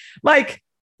 So, Mike,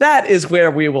 that is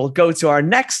where we will go to our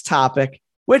next topic,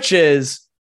 which is,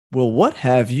 well, what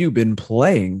have you been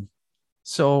playing?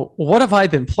 So what have I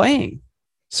been playing?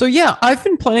 So yeah, I've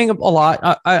been playing a lot.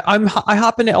 I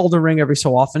hop into Elden Ring every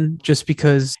so often just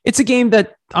because it's a game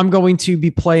that I'm going to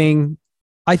be playing,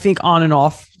 I think, on and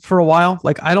off for a while.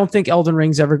 Like, I don't think Elden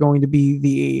Ring's ever going to be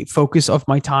the focus of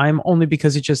my time, only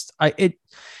because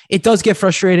it does get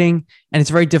frustrating and it's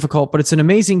very difficult, but it's an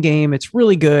amazing game. It's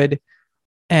really good.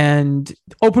 And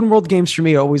open world games for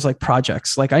me are always like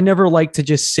projects. Like, I never like to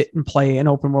just sit and play an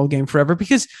open world game forever,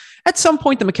 because at some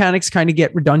point the mechanics kind of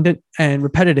get redundant and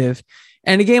repetitive.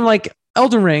 And a game like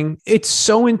Elden Ring, it's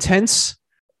so intense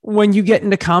when you get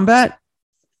into combat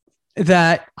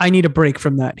that I need a break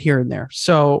from that here and there.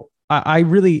 So I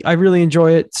really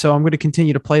enjoy it. So I'm going to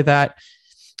continue to play that.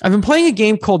 I've been playing a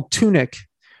game called Tunic,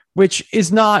 which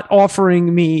is not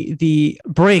offering me the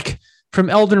break from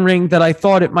Elden Ring that I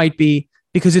thought it might be,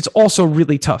 because it's also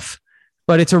really tough.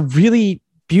 But it's a really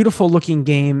beautiful looking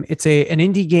game. It's an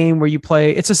indie game where you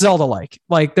play, it's a Zelda-like.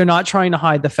 Like, they're not trying to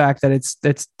hide the fact that it's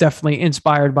definitely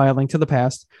inspired by A Link to the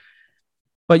Past.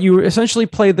 But you essentially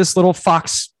play this little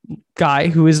fox guy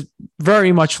who is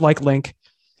very much like Link.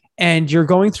 And you're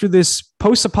going through this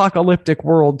post-apocalyptic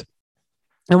world.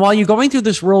 And while you're going through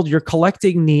this world, you're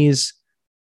collecting these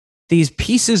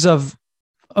pieces of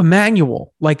a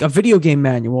manual, like a video game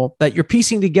manual, that you're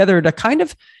piecing together to kind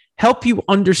of help you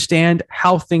understand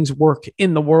how things work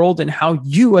in the world and how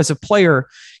you as a player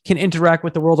can interact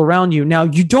with the world around you. Now,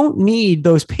 you don't need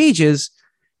those pages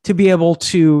to be able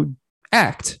to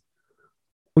act.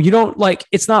 You don't like,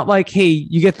 it's not like, hey,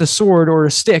 you get the sword or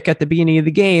a stick at the beginning of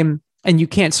the game and you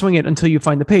can't swing it until you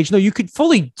find the page. No, you could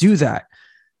fully do that.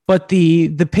 But the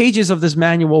pages of this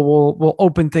manual will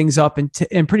open things up and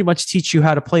pretty much teach you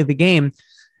how to play the game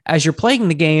as you're playing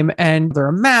the game. And there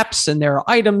are maps and there are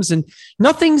items, and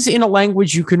nothing's in a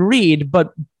language you can read,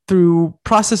 but through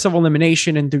process of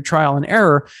elimination and through trial and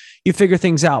error, you figure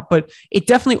things out. But it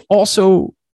definitely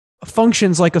also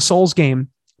functions like a Souls game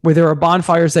where there are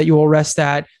bonfires that you will rest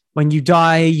at. When you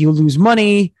die, you lose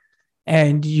money,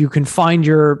 and you can find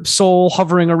your soul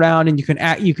hovering around, and you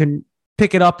can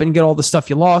pick it up and get all the stuff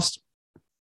you lost.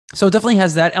 So it definitely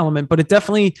has that element, but it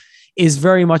definitely is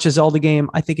very much a Zelda game.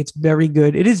 I think it's very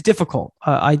good. It is difficult.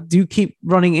 I do keep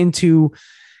running into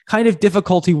kind of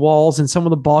difficulty walls, and some of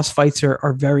the boss fights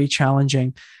are very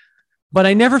challenging. But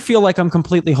I never feel like I'm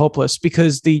completely hopeless,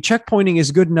 because the checkpointing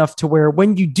is good enough to where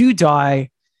when you do die,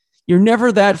 you're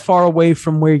never that far away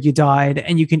from where you died,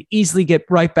 and you can easily get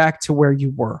right back to where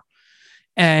you were.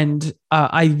 And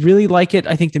I really like it.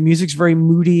 I think the music's very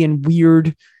moody and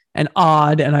weird and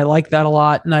odd, and I like that a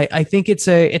lot. And I think it's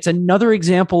another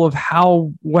example of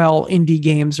how well indie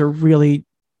games are really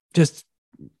just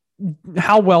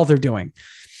how well they're doing.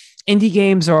 Indie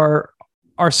games are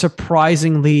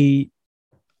surprisingly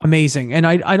amazing. And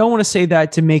I don't want to say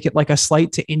that to make it like a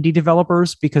slight to indie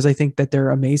developers, because I think that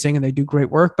they're amazing and they do great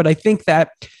work. But I think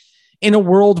that in a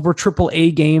world where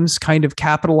AAA games kind of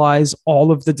capitalize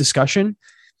all of the discussion,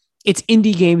 it's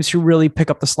indie games who really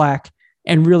pick up the slack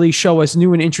and really show us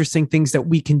new and interesting things that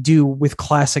we can do with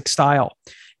classic style.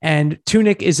 And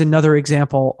Tunic is another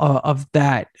example of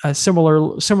that,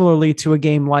 similarly to a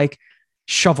game like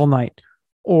Shovel Knight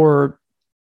or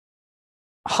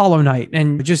Hollow Knight,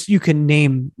 and just you can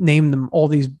name them, all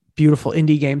these beautiful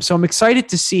indie games. So I'm excited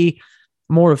to see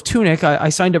more of Tunic. I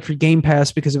signed up for Game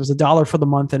Pass because it was $1 for the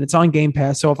month, and it's on Game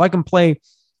Pass. So if I can play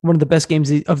one of the best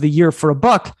games of the year for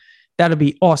 $1, that'd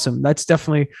be awesome. That's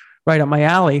definitely right up my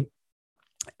alley.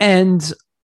 And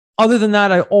other than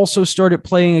that, I also started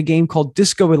playing a game called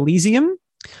Disco Elysium,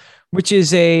 which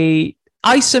is a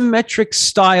isometric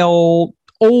style,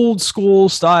 old school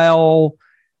style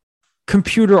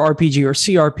computer RPG or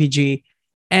CRPG.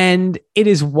 And it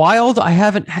is wild. I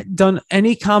haven't done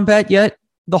any combat yet.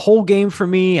 The whole game for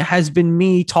me has been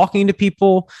me talking to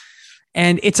people,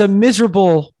 and it's a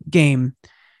miserable game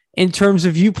in terms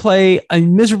of you play a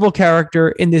miserable character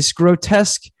in this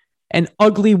grotesque and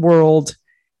ugly world,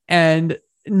 and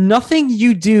nothing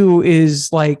you do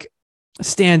is like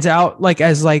stands out like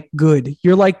as like good.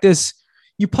 You're like this,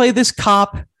 you play this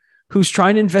cop who's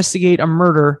trying to investigate a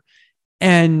murder,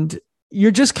 and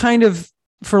you're just kind of,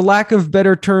 for lack of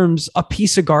better terms, a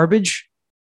piece of garbage.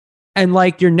 And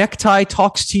like your necktie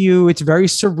talks to you. It's very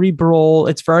cerebral.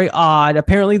 It's very odd.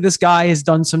 Apparently this guy has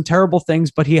done some terrible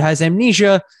things, but he has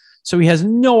amnesia. So he has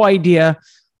no idea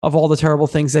of all the terrible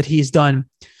things that he's done.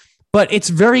 But it's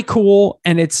very cool,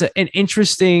 and it's an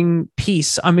interesting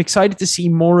piece. I'm excited to see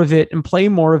more of it and play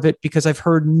more of it, because I've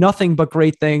heard nothing but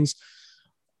great things,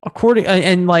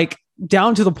 and like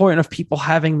down to the point of people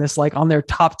having this like on their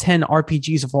top 10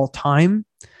 RPGs of all time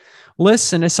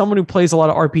lists. And as someone who plays a lot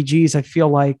of RPGs, I feel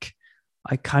like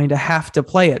I kind of have to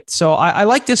play it. So I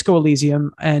like Disco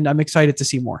Elysium, and I'm excited to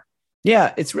see more.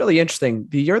 Yeah, it's really interesting.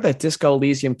 The year that Disco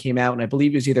Elysium came out, and I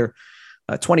believe it was either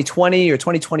 2020 or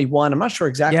 2021. I'm not sure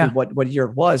exactly what year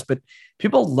it was, but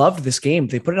people loved this game.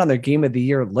 They put it on their Game of the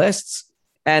Year lists.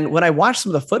 And when I watched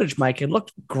some of the footage, Mike, it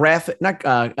looked graphic, not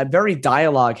very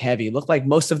dialogue heavy. It looked like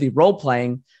most of the role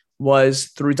playing was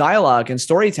through dialogue and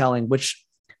storytelling, which,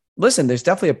 listen, there's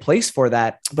definitely a place for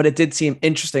that, but it did seem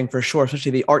interesting for sure,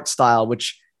 especially the art style,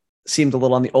 which seemed a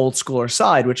little on the old schooler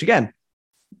side, which again,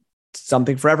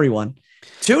 something for everyone.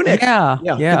 Tunic. Yeah.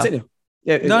 Continue.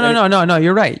 Yeah. No.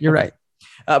 You're right. You're right.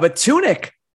 But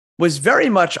Tunic was very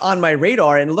much on my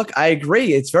radar, and look, I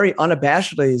agree. It's very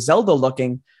unabashedly Zelda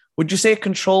looking. Would you say it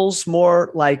controls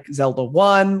more like Zelda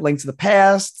 1, Link to the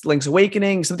Past, Link's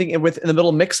Awakening, something in the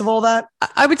middle mix of all that?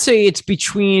 I would say it's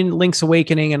between Link's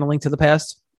Awakening and A Link to the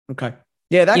Past. Okay.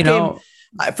 Yeah, that game,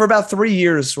 for about 3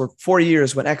 years or 4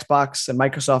 years, when Xbox and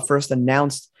Microsoft first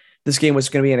announced this game was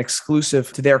going to be an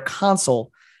exclusive to their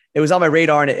console, it was on my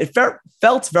radar, and it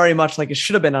felt very much like it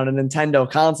should have been on a Nintendo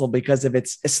console because of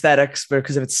its aesthetics,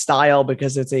 because of its style,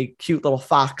 because it's a cute little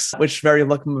fox, which very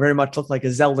much looked like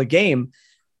a Zelda game.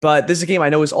 But this is a game I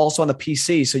know is also on the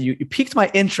PC. So you piqued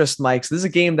my interest, Mike. So this is a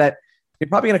game that You're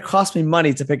probably going to cost me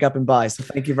money to pick up and buy. So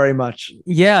thank you very much.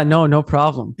 Yeah, no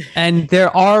problem. And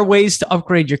there are ways to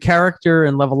upgrade your character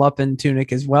and level up in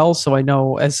Tunic as well. So I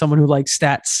know as someone who likes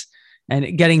stats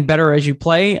and getting better as you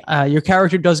play, your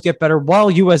character does get better while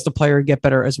you as the player get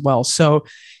better as well. So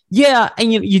yeah,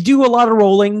 and you do a lot of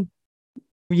rolling.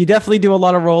 You definitely do a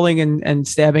lot of rolling and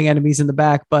stabbing enemies in the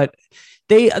back, but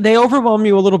they overwhelm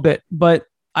you a little bit. But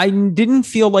I didn't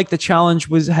feel like the challenge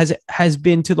has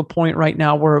been to the point right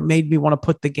now where it made me want to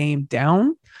put the game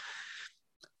down.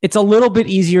 It's a little bit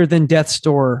easier than Death's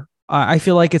Door. I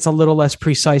feel like it's a little less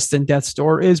precise than Death's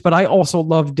Door is, but I also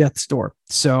love Death's Door.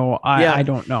 So I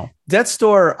don't know. Death's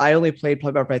Door, I only played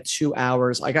probably about 2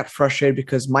 hours. I got frustrated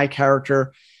because my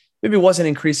character maybe wasn't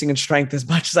increasing in strength as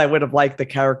much as I would have liked the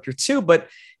character too. But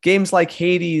games like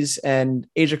Hades and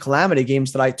Age of Calamity,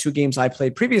 two games I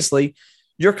played previously,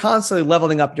 you're constantly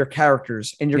leveling up your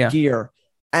characters and your gear.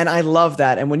 And I love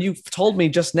that. And when you told me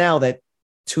just now that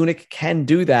Tunic can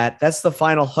do that, that's the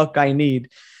final hook I need.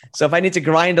 So if I need to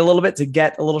grind a little bit to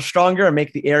get a little stronger and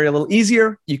make the area a little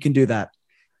easier, you can do that.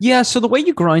 Yeah. So the way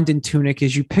you grind in Tunic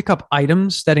is you pick up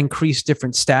items that increase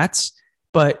different stats,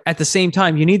 but at the same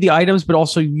time, you need the items, but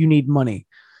also you need money.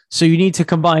 So you need to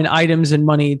combine items and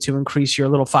money to increase your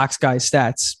little fox guy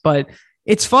stats. But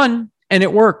it's fun and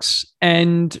it works.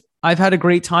 And I've had a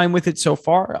great time with it so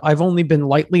far. I've only been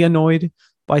lightly annoyed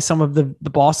by some of the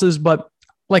bosses, but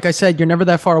like I said, you're never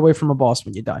that far away from a boss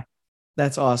when you die.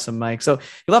 That's awesome, Mike. So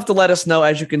you'll have to let us know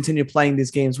as you continue playing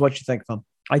these games what you think of them.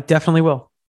 I definitely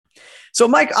will. So,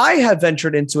 Mike, I have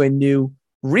ventured into a new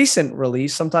recent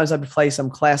release. Sometimes I play some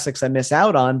classics I miss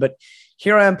out on, but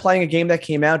here I am playing a game that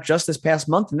came out just this past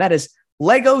month, and that is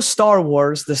Lego Star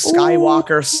Wars: The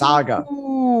Skywalker Saga.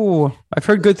 Ooh, I've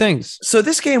heard good things. So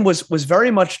this game was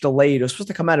very much delayed. It was supposed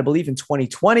to come out, I believe, in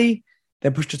 2020,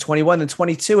 then pushed to 21, then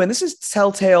 22. And this is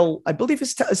Telltale. I believe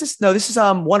this is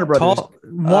Warner Brothers.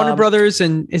 Warner Brothers,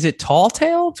 and is it Tall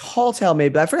Tale? Tall Tale,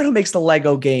 maybe. I forget who makes the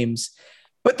Lego games.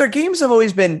 But their games have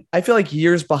always been, I feel like,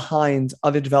 years behind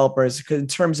other developers because in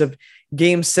terms of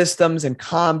game systems and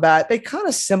combat, they kind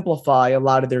of simplify a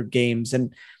lot of their games.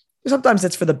 And sometimes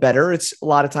it's for the better. It's a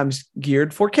lot of times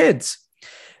geared for kids.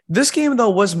 This game,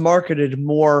 though, was marketed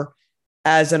more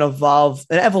as an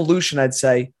evolution, I'd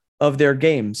say, of their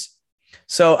games.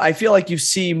 So I feel like you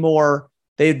see more,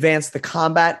 they advance the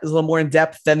combat is a little more in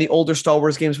depth than the older Star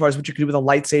Wars games as far as what you can do with a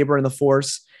lightsaber and the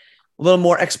Force. A little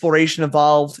more exploration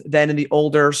involved than in the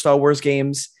older Star Wars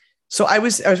games. So I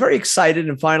was very excited.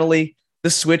 And finally,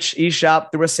 the Switch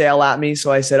eShop threw a sale at me.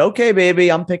 So I said, okay,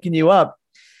 baby, I'm picking you up.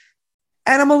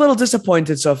 And I'm a little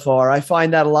disappointed so far. I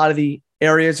find that a lot of the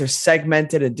areas are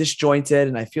segmented and disjointed.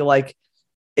 And I feel like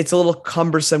it's a little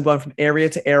cumbersome going from area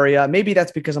to area. Maybe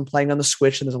that's because I'm playing on the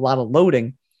Switch and there's a lot of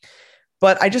loading.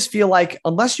 But I just feel like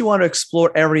unless you want to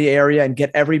explore every area and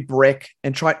get every brick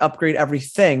and try to upgrade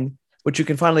everything, which you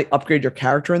can finally upgrade your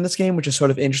character in this game, which is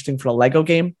sort of interesting for a Lego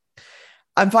game,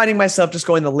 I'm finding myself just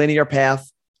going the linear path,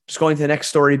 just going to the next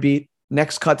story beat,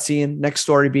 next cutscene, next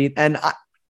story beat. And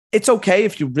it's okay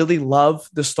if you really love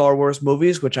the Star Wars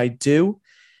movies, which I do,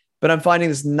 but I'm finding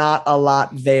there's not a lot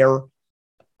there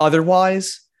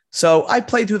otherwise. So I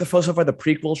played through so far the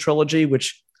prequel trilogy,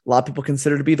 which a lot of people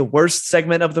consider to be the worst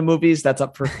segment of the movies. That's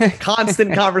up for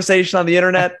constant conversation on the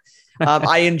internet.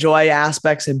 I enjoy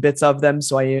aspects and bits of them,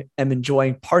 so I am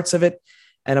enjoying parts of it.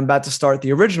 And I'm about to start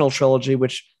the original trilogy,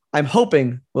 which I'm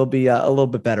hoping will be a little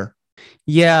bit better.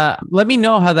 Yeah, let me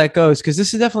know how that goes, because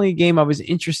this is definitely a game I was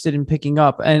interested in picking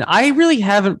up. And I really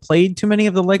haven't played too many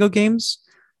of the Lego games,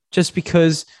 just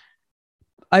because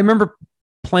I remember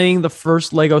playing the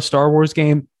first Lego Star Wars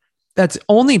game that's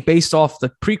only based off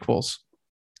the prequels.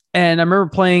 And I remember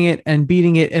playing it and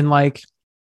beating it in like,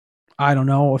 I don't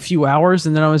know, a few hours.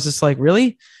 And then I was just like,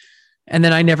 really? And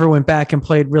then I never went back and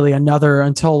played really another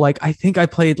until like, I think I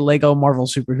played Lego Marvel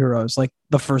Superheroes, like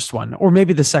the first one, or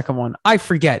maybe the second one. I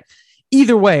forget.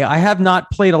 Either way, I have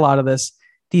not played a lot of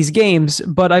these games,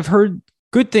 but I've heard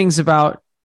good things about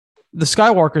the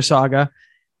Skywalker Saga.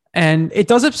 And it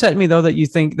does upset me though, that you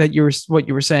think that what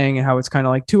you were saying and how it's kind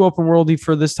of like too open worldy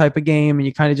for this type of game. And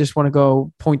you kind of just want to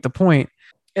go point to point.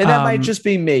 And that might just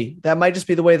be me. That might just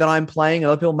be the way that I'm playing.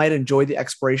 Other people might enjoy the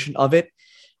exploration of it.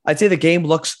 I'd say the game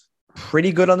looks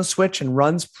pretty good on the Switch and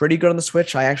runs pretty good on the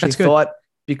Switch. I actually thought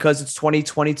because it's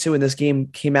 2022 and this game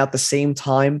came out the same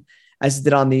time as it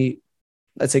did on the,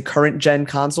 let's say, current gen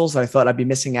consoles, I thought I'd be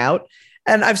missing out.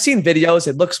 And I've seen videos.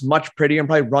 It looks much prettier and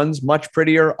probably runs much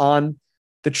prettier on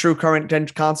the true current gen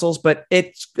consoles, but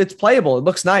it's playable. It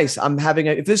looks nice.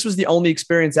 If this was the only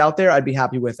experience out there, I'd be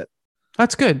happy with it.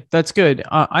 That's good. That's good.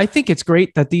 I think it's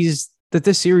great that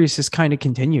this series has kind of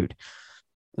continued.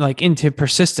 like into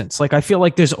persistence. Like I feel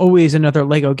like there's always another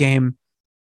Lego game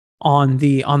on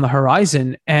the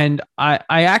horizon, and I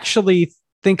actually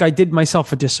think I did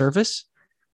myself a disservice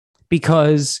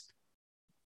because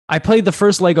I played the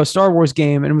first Lego Star Wars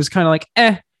game and it was kind of like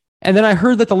and then I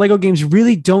heard that the Lego games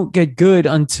really don't get good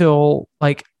until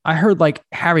like I heard like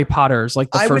Harry Potter's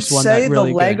like the first one. I would say the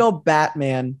Lego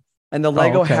Batman and the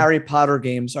Lego Harry Potter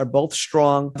games are both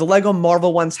strong. The Lego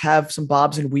Marvel ones have some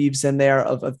bobs and weaves in there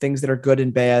of things that are good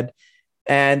and bad.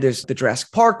 And there's the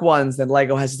Jurassic Park ones. Then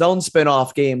Lego has its own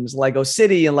spin-off games, Lego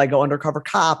City and Lego Undercover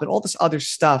Cop and all this other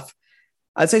stuff.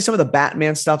 I'd say some of the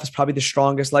Batman stuff is probably the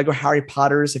strongest. Lego Harry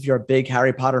Potters, if you're a big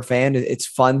Harry Potter fan, it's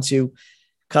fun to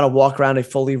kind of walk around a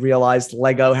fully realized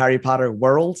Lego Harry Potter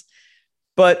world.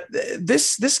 But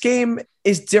this game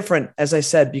is different, as I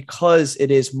said, because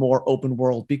it is more open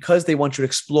world, because they want you to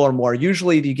explore more.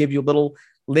 Usually they give you little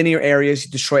linear areas.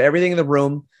 You destroy everything in the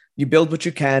room. You build what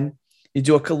you can. You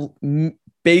do a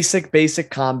basic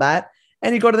combat,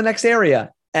 and you go to the next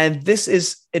area. And this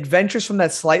is adventures from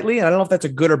that slightly. And I don't know if that's a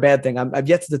good or bad thing. I've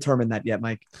yet to determine that yet,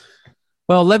 Mike.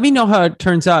 Well, let me know how it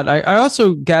turns out. I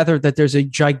also gathered that there's a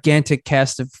gigantic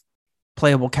cast of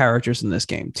playable characters in this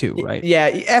game too, right? Yeah.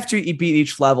 After you beat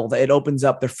each level, it opens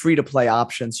up the free-to-play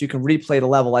options. You can replay the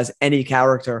level as any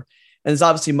character. And there's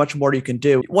obviously much more you can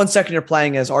do. 1 second you're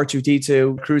playing as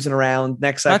R2-D2, cruising around.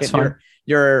 Next second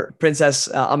you're Princess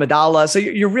Amidala. So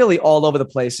you're really all over the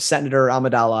place. Senator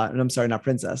Amidala. And I'm sorry, not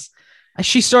Princess.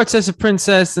 She starts as a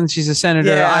princess and she's a senator.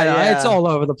 Yeah. It's all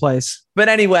over the place. But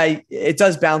anyway, it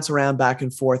does bounce around back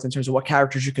and forth in terms of what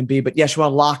characters you can be. But yes, you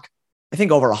unlock, I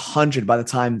think, over 100 by the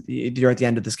time you're at the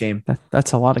end of this game.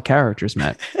 That's a lot of characters,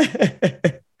 Matt.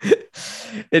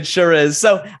 It sure is.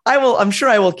 So I'm sure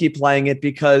I will keep playing it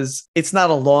because it's not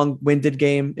a long-winded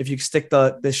game. If you stick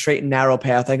the straight and narrow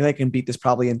path, I think I can beat this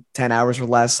probably in 10 hours or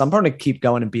less. So I'm going to keep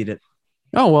going and beat it.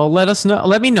 Oh, well, let us know.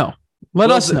 Let me know. Let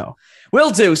us know.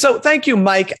 Will do. So thank you,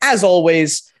 Mike, as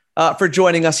always, for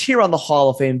joining us here on the Hall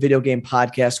of Fame Video Game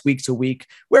Podcast week to week.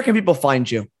 Where can people find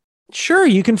you? Sure.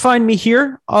 You can find me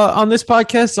here on this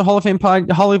podcast, the Hall of Fame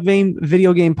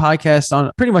Video Game Podcast,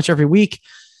 on pretty much every week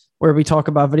where we talk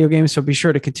about video games. So be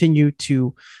sure to continue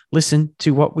to listen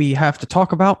to what we have to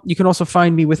talk about. You can also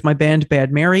find me with my band,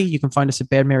 Bad Mary. You can find us at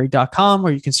badmary.com, or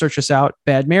you can search us out,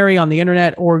 Bad Mary, on the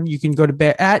internet, or you can go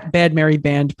to at Bad Mary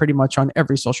Band pretty much on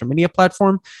every social media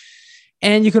platform.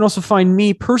 And you can also find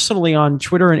me personally on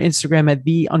Twitter and Instagram at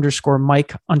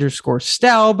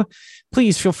 _Mike_Staub.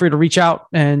 Please feel free to reach out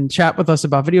and chat with us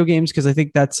about video games, because I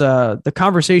think that's the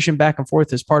conversation back and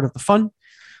forth is part of the fun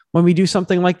when we do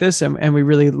something like this. And we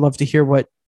really love to hear what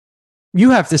you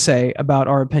have to say about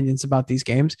our opinions about these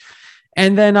games.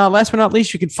 And then last but not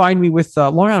least, you can find me with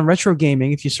Long Island Retro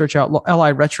Gaming. If you search out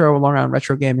LI Retro, Long Island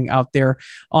Retro Gaming out there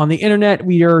on the internet.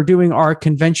 We are doing our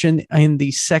convention in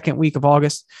the second week of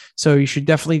August. So you should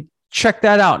definitely check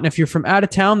that out. And if you're from out of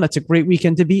town, that's a great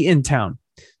weekend to be in town.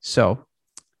 So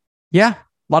yeah, a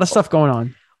lot of stuff going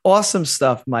on. Awesome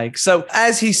stuff, Mike. So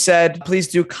as he said, please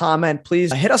do comment.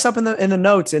 Please hit us up in the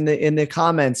notes, in the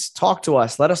comments. Talk to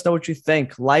us. Let us know what you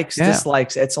think. Likes,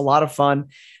 dislikes. It's a lot of fun.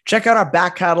 Check out our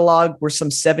back catalog. We're some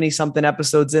 70-something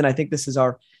episodes in. I think this is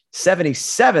our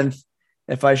 77th,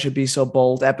 if I should be so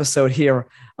bold, episode here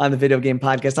on the Video Game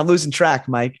Podcast. I'm losing track,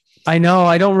 Mike. I know.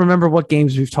 I don't remember what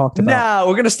games we've talked about. No,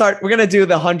 we're going to do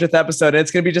the 100th episode. And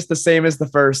it's going to be just the same as the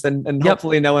first. And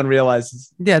hopefully no one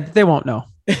realizes. Yeah, they won't know.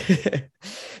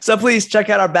 So please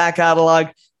check out our back catalog.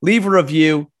 Leave a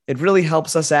review. It really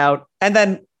helps us out. And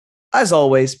then, as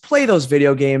always, play those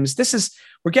video games.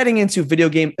 We're getting into video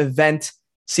game event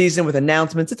season with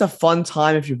announcements. It's a fun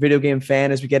time if you're a video game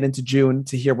fan as we get into June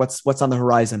to hear what's on the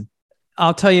horizon.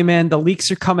 I'll tell you, man, the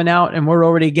leaks are coming out and we're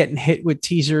already getting hit with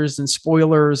teasers and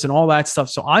spoilers and all that stuff.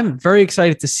 So I'm very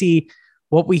excited to see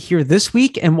what we hear this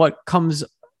week and what comes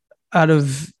out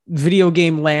of video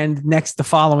game land the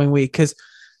following week, because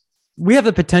we have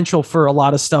the potential for a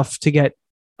lot of stuff to get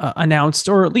announced,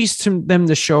 or at least to them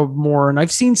to show more. And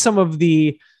I've seen some of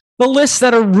the lists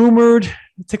that are rumored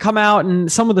to come out,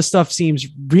 and some of the stuff seems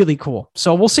really cool.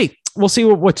 So we'll see. We'll see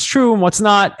what's true and what's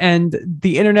not. And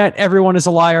the internet, everyone is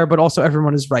a liar, but also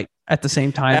everyone is right at the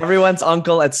same time. Everyone's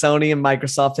uncle at Sony and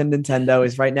Microsoft and Nintendo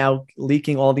is right now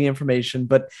leaking all the information.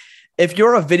 But if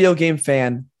you're a video game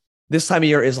fan, this time of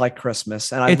year is like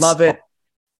Christmas, and I love it.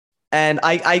 And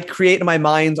I create in my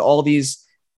mind all these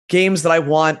games that I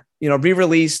want,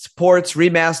 re-released, ports,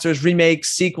 remasters, remakes,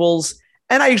 sequels.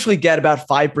 And I usually get about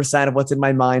 5% of what's in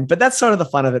my mind, but that's sort of the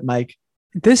fun of it, Mike.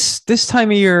 This time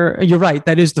of year, you're right.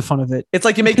 That is the fun of it. It's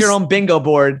like you make your own bingo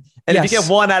board, and if you get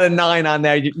 1 out of 9 on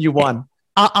there, you won.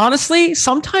 Honestly,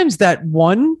 sometimes that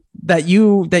one that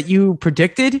you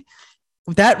predicted,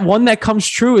 that one that comes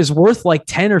true is worth like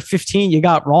 10 or 15 you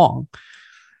got wrong.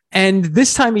 And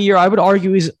this time of year, I would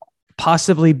argue, is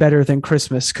possibly better than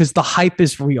Christmas because the hype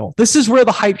is real. This is where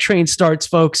the hype train starts,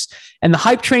 folks. And the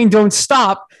hype train don't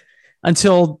stop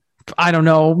until, I don't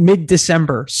know,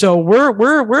 mid-December. So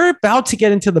we're about to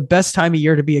get into the best time of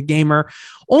year to be a gamer,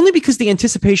 only because the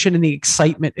anticipation and the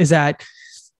excitement is at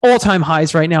all-time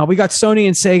highs right now. We got Sony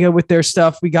and Sega with their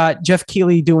stuff. We got Jeff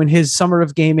Keighley doing his Summer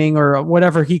of Gaming or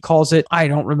whatever he calls it. I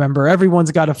don't remember.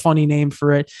 Everyone's got a funny name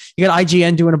for it. You got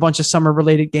IGN doing a bunch of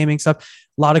summer-related gaming stuff.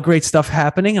 A lot of great stuff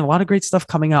happening and a lot of great stuff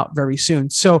coming out very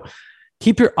soon. So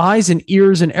keep your eyes and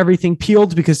ears and everything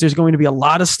peeled because there's going to be a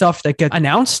lot of stuff that gets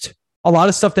announced, a lot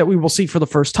of stuff that we will see for the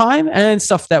first time, and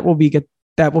stuff that will be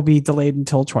delayed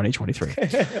until 2023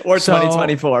 or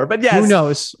 2024. But yes, who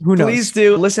knows? Please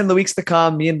do listen to the weeks to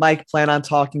come. Me and Mike plan on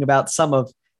talking about some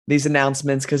of these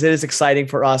announcements because it is exciting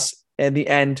for us. In the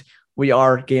end, we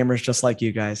are gamers just like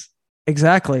you guys.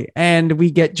 Exactly. And we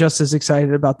get just as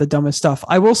excited about the dumbest stuff.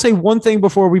 I will say one thing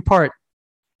before we part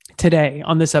today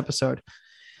on this episode.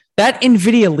 That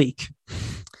NVIDIA leak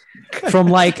from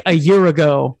like a year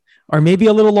ago, or maybe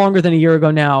a little longer than a year ago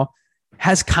now,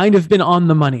 has kind of been on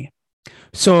the money.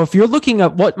 So if you're looking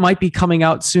at what might be coming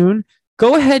out soon,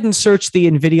 go ahead and search the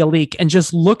NVIDIA leak and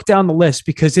just look down the list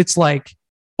because it's like,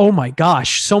 oh my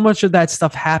gosh, so much of that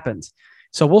stuff happened.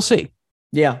 So we'll see.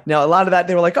 Yeah. Now, a lot of that,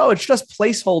 they were like, oh, it's just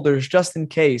placeholders just in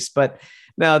case. But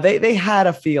no, they had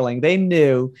a feeling. They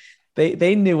knew.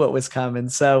 They knew what was coming.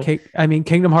 So, I mean,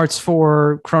 Kingdom Hearts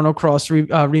 4, Chrono Cross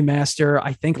remaster.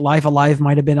 I think Live Alive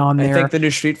might have been on there. I think the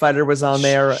new Street Fighter was on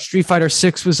there. Street Fighter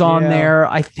 6 was on there.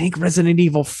 I think Resident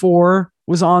Evil 4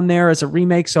 was on there as a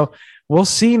remake. So we'll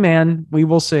see, man. We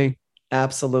will see.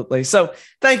 Absolutely. So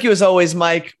thank you as always,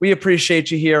 Mike. We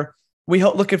appreciate you here.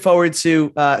 Looking forward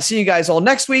to seeing you guys all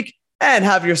next week and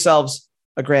have yourselves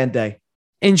a grand day.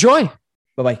 Enjoy.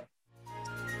 Bye-bye.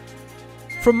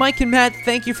 From Mike and Matt,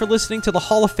 thank you for listening to the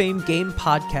Hall of Fame Game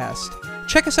Podcast.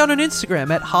 Check us out on Instagram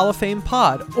at Hall of Fame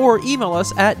Pod or email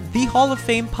us at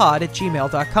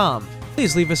thehalloffamepod@gmail.com.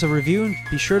 Please leave us a review and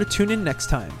be sure to tune in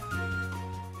next time.